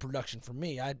like full production for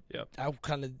me. I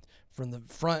kind of from the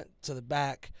front to the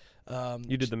back.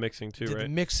 You did the mixing too, did right? the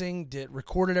mixing,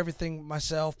 recorded everything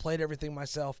myself, played everything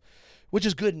myself, which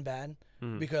is good and bad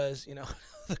because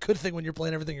the good thing when you're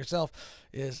playing everything yourself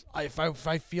is if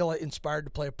I feel inspired to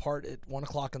play a part at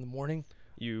 1:00 in the morning,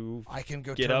 I can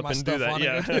go get turn up my and stuff do that. on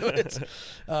Yeah. and go do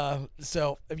it.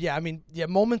 So yeah, I mean, yeah,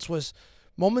 Moments was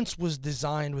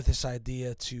designed with this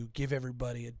idea to give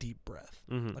everybody a deep breath.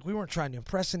 Mm-hmm. Like we weren't trying to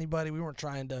impress anybody. We weren't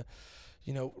trying to,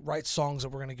 write songs that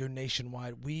were going to go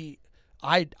nationwide.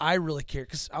 I really care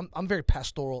because I'm very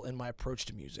pastoral in my approach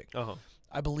to music.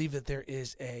 I believe that there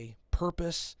is a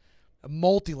purpose, a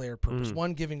multi-layered purpose.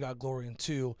 One, giving God glory, and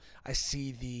two, I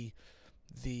see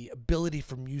the ability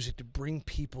for music to bring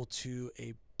people to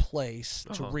a place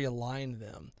to realign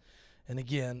them. And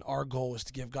again, our goal is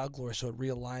to give God glory, so it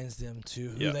realigns them to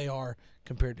who they are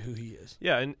compared to who He is.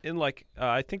 Yeah, and like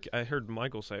I think I heard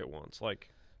Michael say it once, like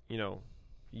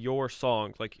your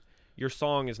songs, like your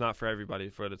song is not for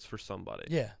everybody, but it's for somebody.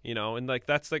 Yeah. You know, and like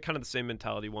that's like kind of the same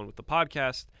mentality one with the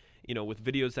podcast, you know, with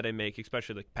videos that I make,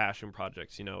 especially like passion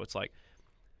projects, you know, it's like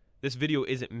this video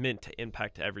isn't meant to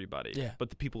impact everybody. Yeah. But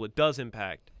the people it does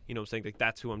impact, you know what I'm saying? Like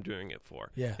that's who I'm doing it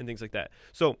for. Yeah. And things like that.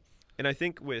 So, and I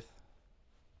think with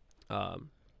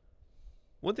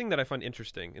one thing that I find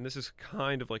interesting, and this is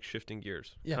kind of like shifting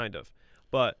gears, kind of,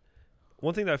 but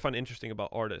one thing that I find interesting about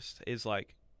artists is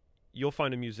like you'll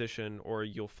find a musician or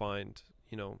you'll find,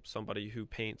 you know, somebody who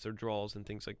paints or draws and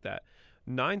things like that.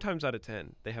 9 times out of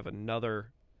 10, they have another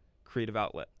creative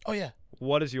outlet. Oh, yeah.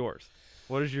 What is yours?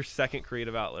 What is your second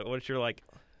creative outlet? What's your like,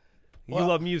 you Well,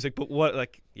 love music, but what,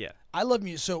 like, yeah. I love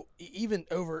music. So even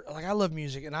over, like, I love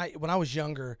music. And when I was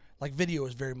younger, like, video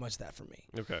was very much that for me.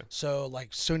 Okay. So,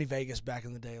 like, Sony Vegas back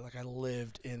in the day, like, I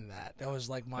lived in that. That was,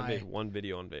 like, I made one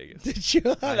video on Vegas. Did you?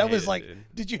 That was, like, dude.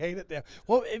 Did you hate it? Yeah.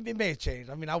 Well, it may have changed.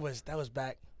 I mean, that was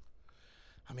back.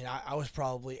 I mean, I was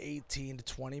probably 18 to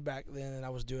 20 back then, and I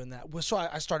was doing that. So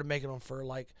I started making them for,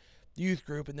 like, youth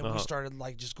group, and then we started,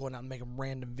 like, just going out and making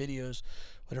random videos.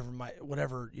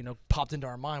 Whatever, you know, popped into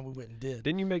our mind, we went and did.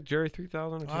 Didn't you make Jerry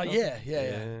 3000?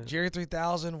 Yeah. Jerry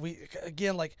 3000. We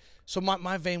again, like, so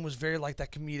my vein was very like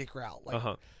that comedic route,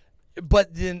 like.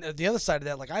 But then the other side of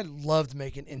that, like, I loved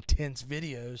making intense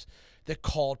videos that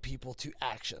called people to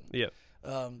action. Yeah.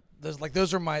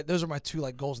 Those are my two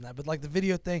like goals in that. But like the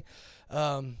video thing,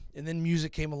 and then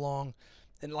music came along,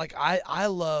 and like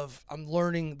I'm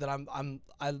learning that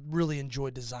I really enjoy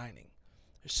designing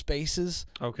spaces.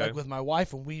 Okay. Like with my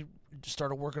wife, and we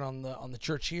started working on the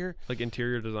church here. Like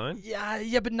interior design?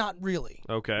 Yeah, but not really.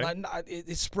 Okay.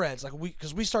 It spreads like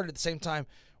because we started at the same time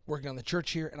working on the church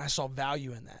here, and I saw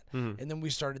value in that. Mm-hmm. And then we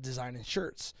started designing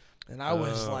shirts, and I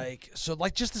was like, so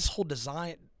like just this whole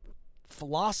design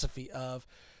philosophy of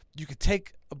you could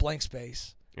take a blank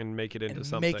space and make it into and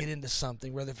something. make it into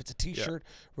something, whether if it's a T-shirt,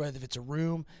 whether if it's a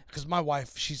room. Because my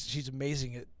wife, she's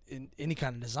amazing at in any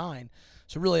kind of design.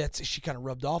 So really, she kind of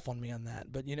rubbed off on me on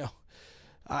that. But you know,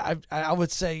 I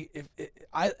would say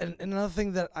and another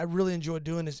thing that I really enjoy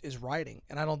doing is writing,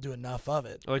 and I don't do enough of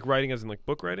it. Like writing as in like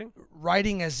book writing?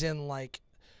 Writing as in like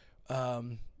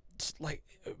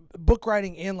book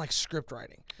writing and like script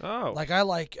writing. Oh. Like I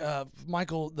like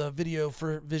Michael, the video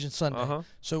for Vision Sunday. Uh-huh.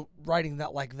 So writing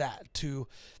that like that too,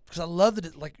 because I love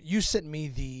that. Like you sent me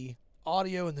the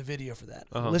audio and the video for that.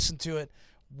 Uh-huh. Listen to it.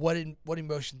 What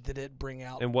emotion did it bring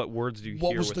out? And what words do you hear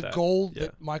What was with the that? goal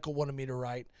that Michael wanted me to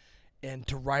write, and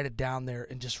to write it down there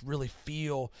and just really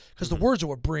feel, because the words are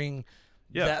what bring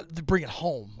that to bring it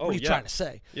home. Oh, what are you trying to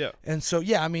say? Yeah. And so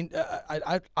I mean,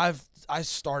 I've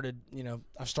started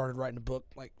writing a book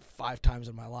like 5 times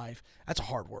in my life. That's a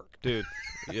hard work, Dude.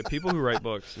 Yeah, people who write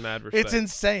books, mad respect. It's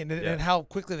insane, and how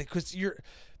quickly because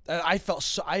I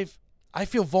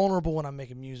feel vulnerable when I'm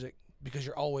making music, because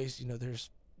you're always,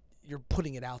 you're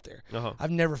putting it out there. Uh-huh.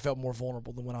 I've never felt more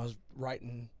vulnerable than when I was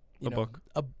writing book.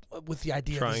 With the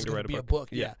idea Trying this is to going write to be a a book. book.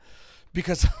 Yeah. Yeah.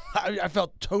 Because I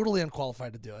felt totally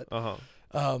unqualified to do it. Uh-huh.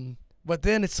 But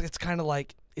then it's kind of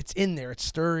like it's in there, it's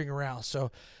stirring around.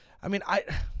 So, I mean,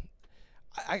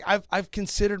 I've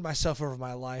considered myself over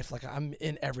my life like I'm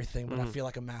in everything, but I feel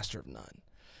like a master of none.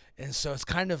 And so it's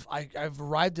kind of I've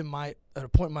arrived at a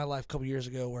point in my life a couple years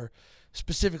ago where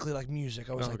specifically like music,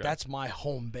 I was like, that's my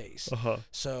home base. Uh-huh.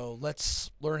 So let's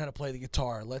learn how to play the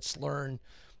guitar. Let's learn,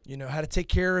 how to take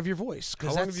care of your voice. How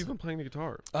long have you been playing the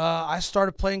guitar? I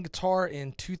started playing guitar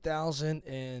in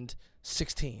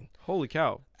 2016. Holy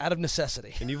cow! Out of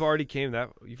necessity. And you've already came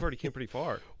pretty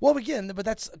far. Well, again, but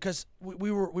that's because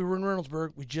we were in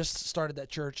Reynoldsburg. We just started that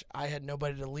church. I had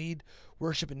nobody to lead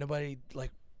worship, and nobody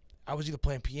I was either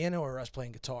playing piano or I was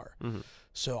playing guitar. Mm-hmm.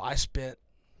 So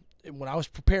when I was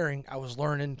preparing, I was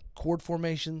learning chord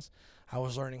formations. I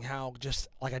was learning how, just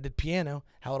like I did piano,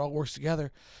 how it all works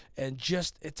together. And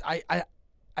I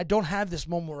don't have this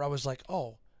moment where I was like,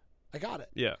 oh, I got it.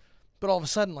 Yeah. But all of a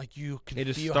sudden, like, you can it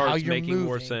just feel starts how you're making moving.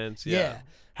 more sense. Yeah.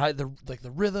 How the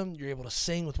rhythm, you're able to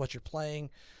sing with what you're playing.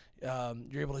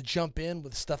 You're able to jump in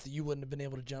with stuff that you wouldn't have been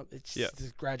able to jump. It's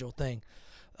this gradual thing.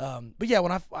 But yeah,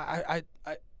 when I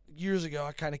years ago,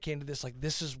 I kind of came to this, like,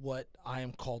 this is what I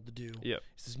am called to do. Yeah.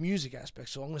 It's this music aspect.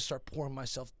 So I'm going to start pouring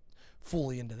myself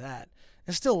fully into that.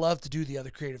 And still love to do the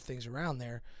other creative things around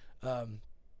there.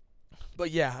 But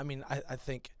yeah, I mean, I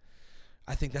think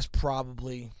that's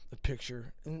probably the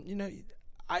picture. And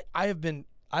I've been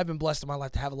blessed in my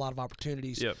life to have a lot of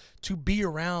opportunities to be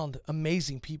around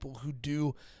amazing people who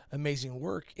do amazing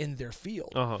work in their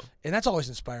field. Uh-huh. And that's always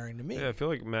inspiring to me. Yeah, I feel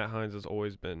like Matt Hines has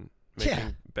always been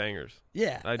making bangers.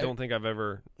 Yeah. I don't think I've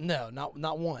ever. No,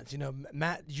 not once. You know,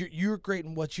 Matt, you're great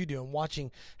in what you do, and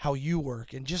watching how you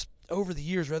work, and just over the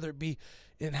years, whether it be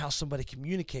in how somebody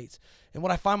communicates. And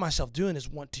what I find myself doing is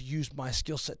want to use my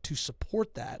skill set to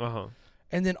support that,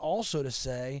 and then also to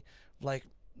say, like,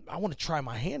 I want to try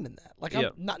my hand in that. Like,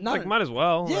 I'm not like, might as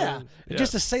well. Yeah, I mean,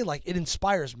 just to say, like, it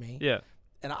inspires me. Yeah.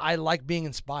 And I like being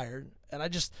inspired, and I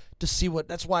just to see what.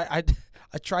 That's why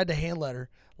I tried to hand letter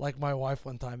like my wife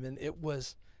one time, and it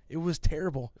was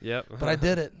terrible. Yep. But I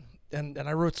did it, and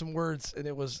I wrote some words, and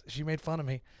she made fun of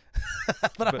me.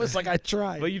 but I was like, I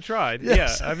tried. But you tried.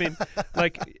 Yes. Yeah. I mean,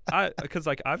 because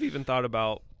I've even thought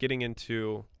about getting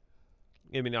into.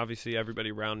 I mean, obviously everybody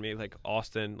around me, like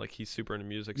Austin, like he's super into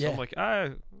music, so I'm like,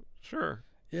 sure.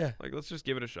 Yeah. Like, let's just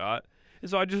give it a shot. And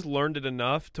so I just learned it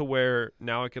enough to where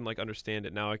now I can like understand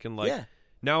it. Now I can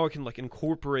like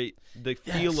incorporate the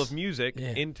feel of music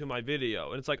into my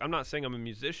video. And it's like, I'm not saying I'm a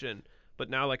musician, but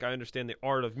now like I understand the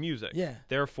art of music. Yeah.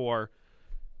 Therefore,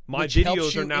 my Which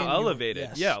videos are now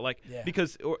elevated. Yes.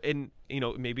 Because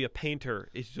maybe a painter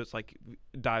is just like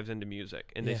dives into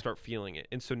music and they start feeling it.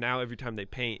 And so now every time they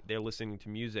paint, they're listening to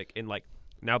music, and like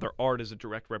now their art is a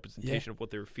direct representation of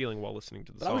what they were feeling while listening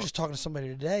to the song. I was just talking to somebody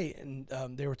today, and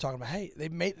they were talking about, hey,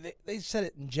 they said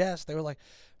it in jest. They were like,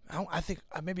 I think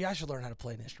maybe I should learn how to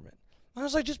play an instrument. I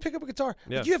was like, just pick up a guitar.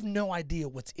 Yeah. Like, you have no idea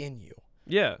what's in you.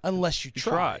 Yeah. Unless you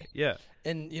try. Yeah.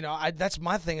 And that's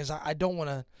my thing is I don't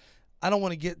want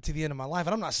to get to the end of my life.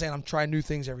 And I'm not saying I'm trying new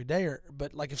things every day,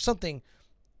 but like if something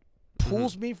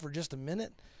pulls me for just a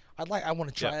minute, I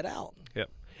want to try it out. Yeah.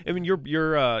 I mean, your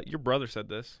brother said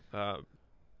this.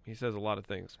 He says a lot of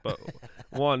things, but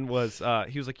one was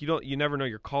he was like, you never know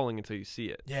your calling until you see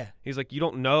it. Yeah. He's like, you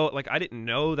don't know. Like, I didn't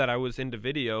know that I was into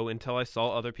video until I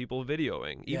saw other people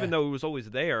videoing. Even though it was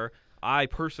always there, I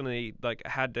personally like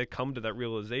had to come to that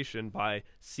realization by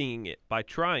seeing it, by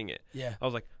trying it. Yeah. I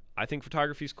was like, I think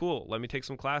photography's cool. Let me take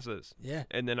some classes. Yeah.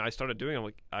 And then I started doing it. I'm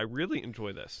like, I really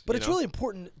enjoy this. But it's really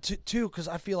important too, because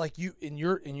I feel like you in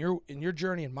your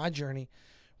journey and my journey,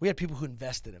 we had people who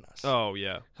invested in us. Oh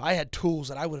yeah. I had tools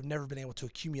that I would have never been able to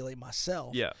accumulate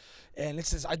myself. Yeah. And it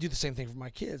says I do the same thing for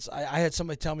my kids. I had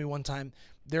somebody tell me one time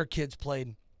their kids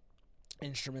played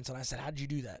instruments, and I said, "How did you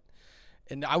do that?"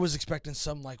 And I was expecting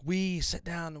some like we sat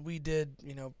down and we did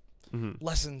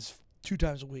lessons 2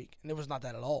 times a week, and it was not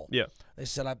that at all. Yeah. They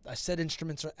said I set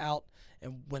instruments out,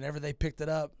 and whenever they picked it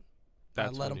up, I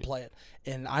let them play it.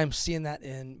 And I'm seeing that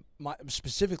in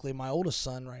specifically my oldest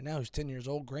son right now, who's 10 years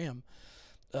old, Graham.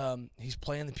 He's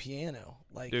playing the piano.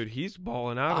 Like, dude, he's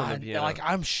balling out on the piano. Like,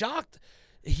 I'm shocked.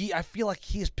 I feel like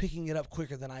he is picking it up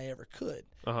quicker than I ever could.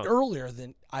 Earlier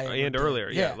than I ever did. Earlier,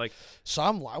 yeah. Like, so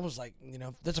I was like,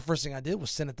 that's the first thing I did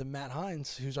was send it to Matt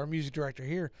Hines, who's our music director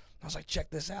here. I was like, check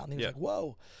this out, and he was like,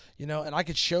 whoa, and I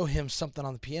could show him something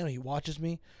on the piano. He watches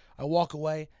me. I walk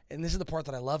away, and this is the part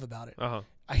that I love about it.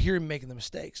 I hear him making the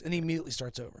mistakes, and he immediately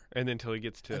starts over. And then until he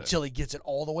gets it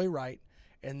all the way right.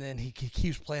 And then he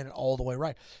keeps playing it all the way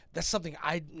right. That's something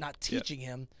I'm not teaching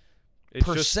him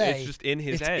per se. It's just in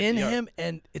his head. It's in him,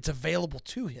 and it's available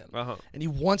to him. And he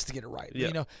wants to get it right.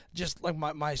 Yeah. Just like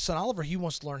my son Oliver, he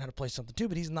wants to learn how to play something too,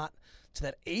 but he's not to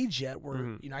that age yet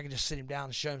where I can just sit him down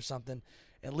and show him something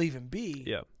and leave him be.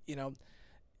 Yeah.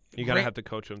 You gotta have to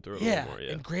coach him through it a little more.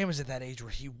 Yeah. And Graham is at that age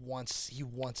where he wants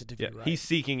it to be right. He's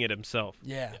seeking it himself.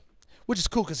 Yeah. Which is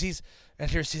cool because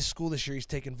here's his school this year. He's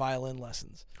taking violin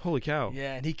lessons. Holy cow!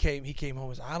 Yeah, and he came home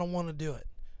and said, "I don't want to do it,"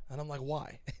 and I'm like,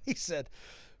 "Why?" He said,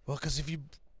 "Well, because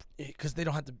they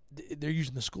don't have to. They're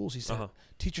using the schools." He said,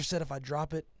 "Teacher said if I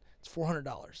drop it, it's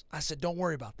 $400." I said, "Don't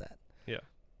worry about that." Yeah,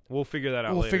 we'll figure that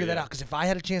out. We'll figure that out because if I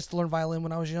had a chance to learn violin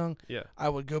when I was young, I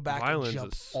would go back Violin's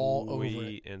and jump all over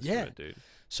it. Instrument, dude.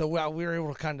 So we were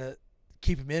able to kind of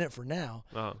keep him in it for now.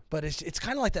 But it's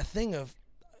kind of like that thing of.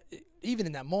 Even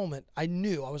in that moment, I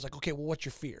knew. I was like, okay, well, what's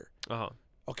your fear?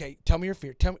 Okay, tell me your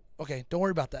fear. Tell me. Okay, don't worry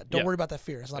about that. Don't worry about that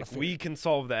fear. It's not a fear. We can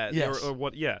solve that. Yes. Or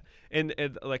what? Yeah. And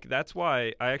like that's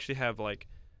why I actually have like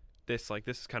this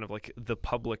is kind of like the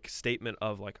public statement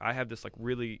of like I have this like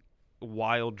really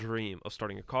wild dream of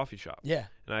starting a coffee shop. Yeah.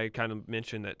 And I kind of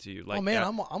mentioned that to you. Like, oh man,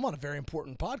 I'm on a very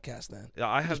important podcast then.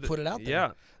 I have just put it out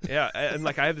there. Yeah. Yeah. And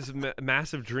like I have this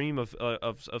massive dream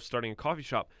of starting a coffee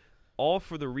shop. All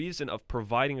for the reason of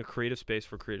providing a creative space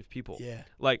for creative people. Yeah.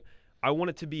 Like, I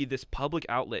want it to be this public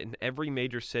outlet in every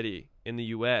major city in the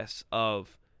U.S.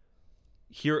 of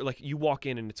here, like, you walk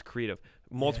in and it's creative.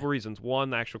 Multiple reasons.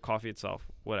 One, the actual coffee itself.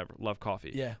 Whatever. Love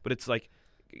coffee. Yeah. But it's like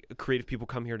creative people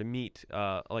come here to meet.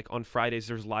 Like, on Fridays,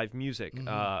 there's live music.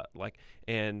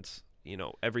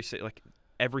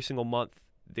 Every single month,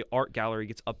 the art gallery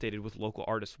gets updated with local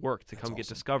artists' work to come get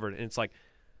discovered. And it's like,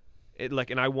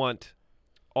 and I want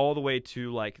all the way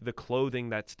to like the clothing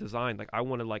that's designed. Like I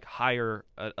want to like hire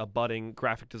a budding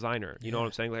graphic designer. You know what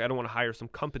I'm saying? Like I don't want to hire some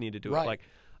company to do it. Like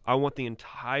I want the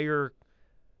entire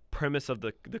premise of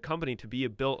the company to be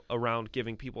built around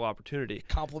giving people opportunity.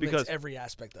 Complements every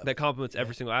aspect of it. That complements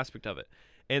every single aspect of it.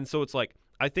 And so it's like,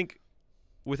 I think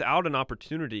without an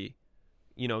opportunity,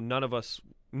 none of us,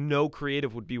 no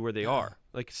creative would be where they are.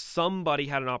 Like somebody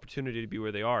had an opportunity to be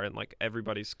where they are, and like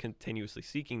everybody's continuously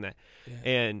seeking that.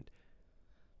 And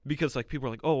because like people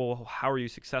are like, oh, well, how are you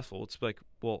successful? It's like,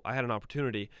 well, I had an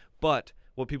opportunity. But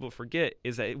what people forget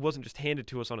is that it wasn't just handed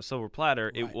to us on a silver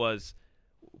platter. It was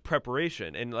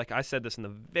preparation. And like I said this in the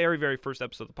very, very first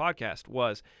episode of the podcast,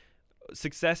 was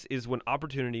success is when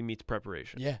opportunity meets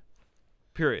preparation. Yeah.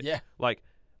 Period. Yeah. Like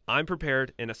I'm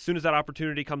prepared, and as soon as that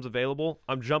opportunity comes available,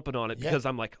 I'm jumping on it because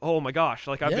I'm like, oh my gosh,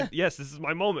 like yes, this is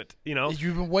my moment,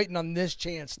 You've been waiting on this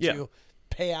chance to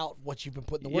pay out what you've been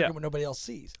putting the work in when nobody else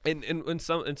sees. And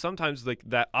sometimes like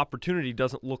that opportunity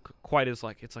doesn't look quite as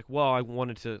like, it's like, well, I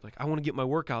want to get my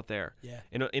work out there. Yeah.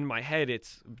 And in my head,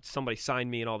 it's somebody signed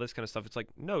me and all this kind of stuff. It's like,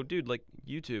 no, dude, like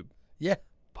YouTube. Yeah.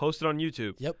 Post it on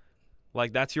YouTube. Yep.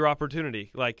 Like that's your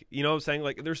opportunity. Like, you know what I'm saying?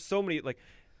 Like there's so many like,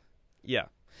 yeah.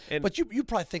 But you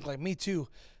probably think like me too,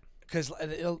 because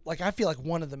like I feel like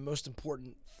one of the most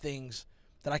important things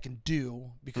that I can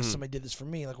do, because somebody did this for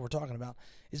me, like we're talking about,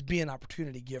 is be an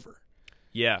opportunity giver.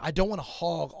 Yeah. I don't want to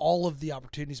hog all of the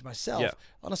opportunities myself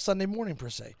on a Sunday morning per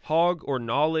se. Hog or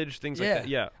knowledge, things like that.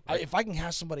 Yeah. If I can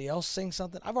have somebody else sing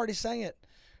something, I've already sang it.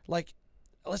 Like,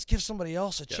 let's give somebody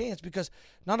else a chance, because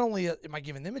not only am I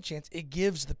giving them a chance, it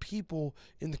gives the people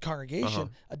in the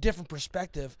congregation a different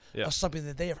perspective of something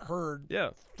that they have heard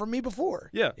from me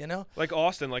before. Yeah. Like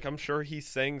Austin, like I'm sure he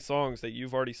sang songs that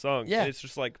you've already sung. Yeah. And it's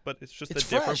just like, but it's just it's a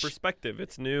different fresh. perspective.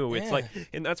 It's new. Yeah. It's like,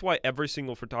 and that's why every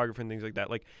single photographer and things like that,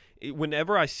 like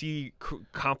whenever I see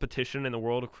competition in the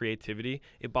world of creativity,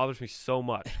 it bothers me so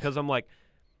much, because I'm like,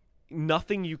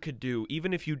 nothing you could do,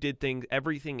 even if you did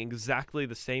everything exactly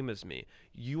the same as me,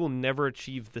 you will never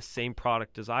achieve the same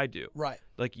product as I do. Right.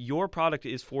 Like your product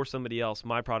is for somebody else,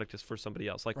 my product is for somebody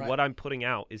else. Like what I'm putting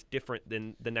out is different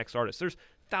than the next artist. There's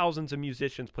thousands of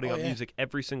musicians putting out music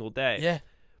every single day. Yeah.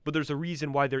 But there's a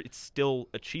reason why it's still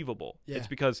achievable. Yeah. It's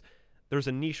because there's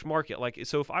a niche market. Like,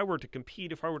 so if I were to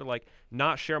compete, if I were to like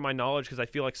not share my knowledge because I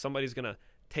feel like somebody's going to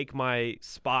take my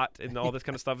spot and all this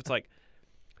kind of stuff, it's like,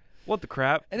 what the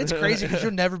crap? And it's crazy because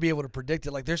you'll never be able to predict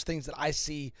it. Like there's things that I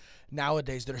see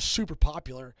nowadays that are super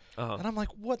popular, and I'm like,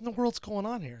 what in the world's going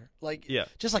on here? Like,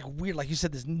 just like weird, like you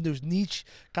said, those niche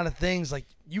kind of things, like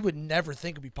you would never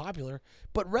think would be popular,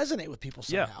 but resonate with people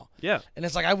somehow. Yeah. And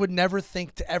it's like I would never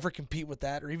think to ever compete with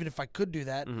that, or even if I could do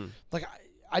that, like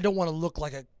I don't want to look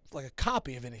like a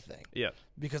copy of anything. Yeah.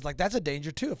 Because like that's a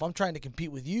danger too. If I'm trying to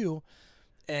compete with you,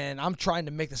 and I'm trying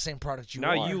to make the same product you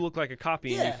are. Now you look like a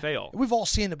copy and you fail. We've all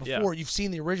seen it before. You've seen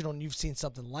the original and you've seen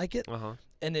something like it,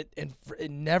 and it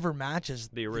never matches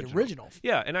the original.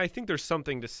 Yeah, and I think there's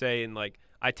something to say in like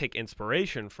I take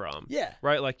inspiration from. Yeah.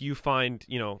 Right? Like you find,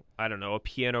 I don't know, a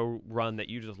piano run that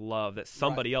you just love that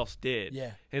somebody else did. Yeah.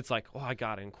 And it's like, oh, I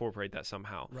got to incorporate that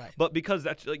somehow. Right. But because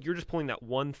that's like you're just pulling that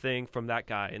one thing from that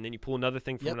guy, and then you pull another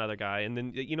thing from another guy, and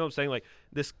then you know what I'm saying? Like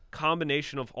this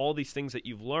combination of all these things that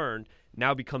you've learned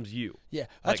now becomes you. Yeah.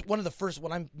 That's one of the first,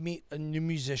 when I meet a new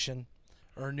musician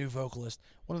or a new vocalist,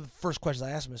 one of the first questions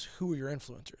I ask them is, who are your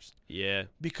influencers? Yeah.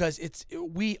 Because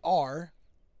we are,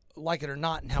 like it or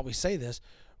not, and how we say this,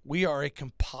 we are a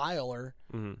compiler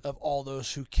of all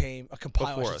those who came, a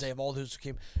compiler, I should say, of all those who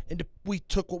came. And we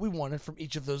took what we wanted from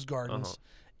each of those gardens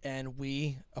and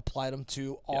we applied them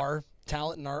to our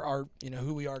talent and our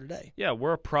who we are today. Yeah,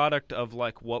 we're a product of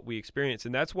like what we experience.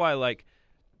 And that's why like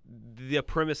the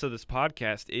premise of this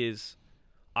podcast is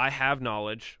I have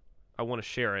knowledge. I want to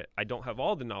share it. I don't have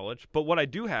all the knowledge, but what I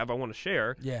do have, I want to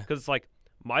share. Yeah. Because it's like,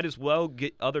 might as well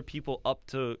get other people up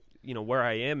to, where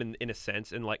I am in a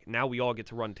sense. And like, now we all get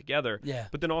to run together. Yeah.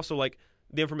 But then also like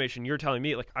the information you're telling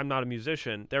me, like I'm not a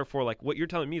musician. Therefore, like what you're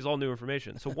telling me is all new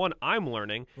information. So one, I'm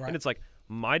learning and it's like,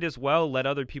 might as well let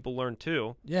other people learn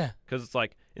too. Yeah. Because it's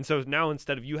like, and so now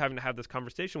instead of you having to have this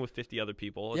conversation with 50 other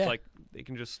people, it's like they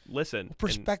can just listen.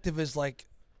 Perspective is like,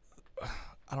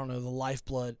 I don't know, the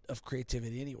lifeblood of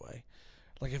creativity anyway.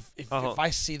 Like if I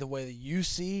see the way that you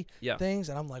see things,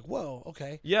 and I'm like, whoa,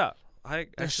 okay. Yeah.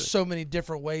 There's so many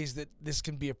different ways that this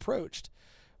can be approached.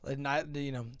 And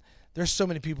there's so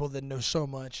many people that know so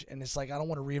much, and it's like, I don't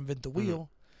want to reinvent the wheel.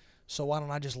 So why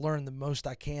don't I just learn the most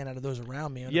I can out of those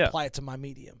around me and apply it to my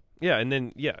medium? Yeah, and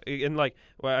then and like,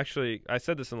 well, actually, I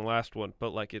said this in the last one,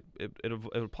 but like it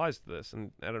applies to this,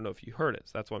 and I don't know if you heard it.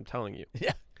 So that's what I'm telling you.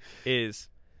 Yeah, is,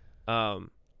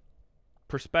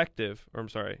 perspective, or I'm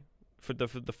sorry, for the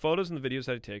photos and the videos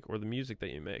that I take or the music that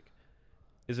you make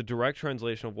is a direct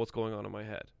translation of what's going on in my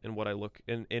head and what I look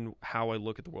and how I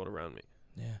look at the world around me.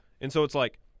 Yeah. And so it's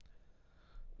like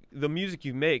the music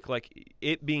you make, like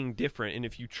it being different, and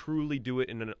if you truly do it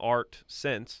in an art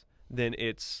sense, then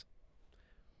it's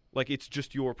like it's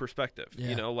just your perspective. Yeah.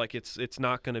 You know, like it's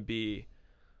not going to be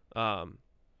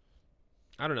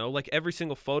I don't know, like every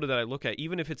single photo that I look at,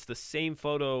 even if it's the same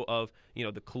photo of, you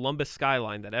know, the Columbus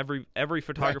skyline that every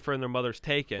photographer and their mother's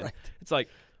taken, it's like,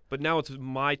 but now it's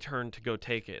my turn to go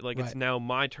take it. Like it's now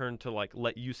my turn to like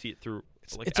let you see it through.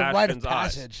 Like it's a rite of Ashton's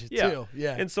eyes. passage too.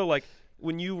 Yeah. And so like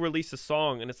when you release a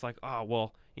song and it's like, oh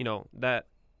well, you know, that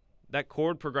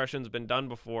chord progression's been done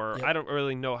before. Yep. I don't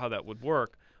really know how that would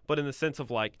work, but in the sense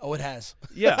of like, oh, it has.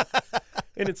 Yeah.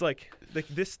 And it's like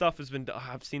this stuff has been.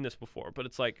 I've seen this before, but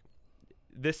it's like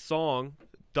this song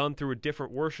done through a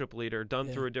different worship leader, done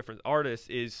through a different artist,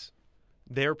 is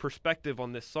their perspective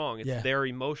on this song. It's their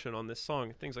emotion on this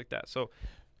song, things like that. So,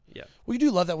 yeah. Well, you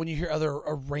do love that when you hear other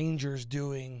arrangers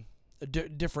doing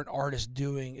different artists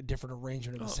doing a different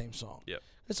arrangement of the same song. Yeah.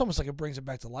 It's almost like it brings it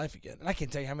back to life again. And I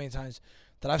can't tell you how many times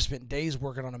that I've spent days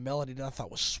working on a melody that I thought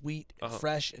was sweet and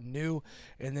fresh and new,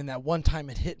 and then that one time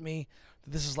it hit me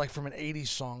that this is like from an 80s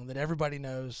song that everybody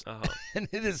knows, and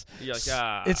it is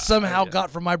like, it somehow got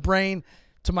from my brain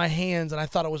to my hands, and I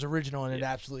thought it was original, and it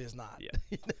absolutely is not.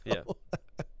 Yeah. Yeah.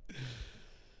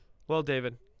 Well,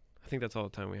 David, I think that's all the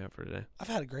time we have for today. I've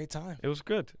had a great time. It was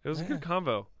good. It was a good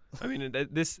convo. I mean,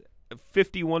 this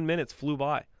 51 minutes flew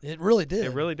by. It really did.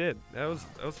 It really did. That was.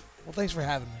 Well, thanks for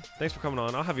having me. Thanks for coming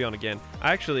on. I'll have you on again.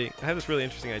 I had this really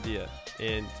interesting idea,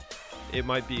 and it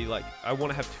might be like I want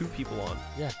to have two people on.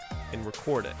 Yeah. And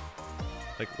record it,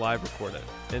 like live record it,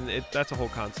 and that's a whole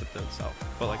concept in itself.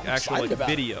 But like actual like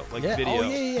video, like video. Oh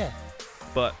yeah.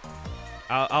 But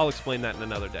I'll explain that in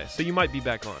another day. So you might be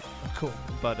back on. Oh, cool.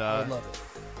 But I love it.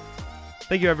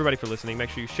 Thank you everybody for listening. Make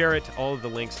sure you share it. All of the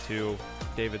links to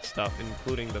David's stuff,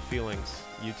 including the Feelings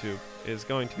YouTube, is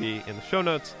going to be in the show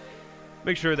notes.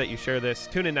 Make sure that you share this.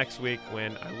 Tune in next week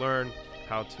when I learn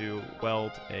how to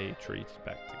weld a tree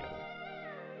back together.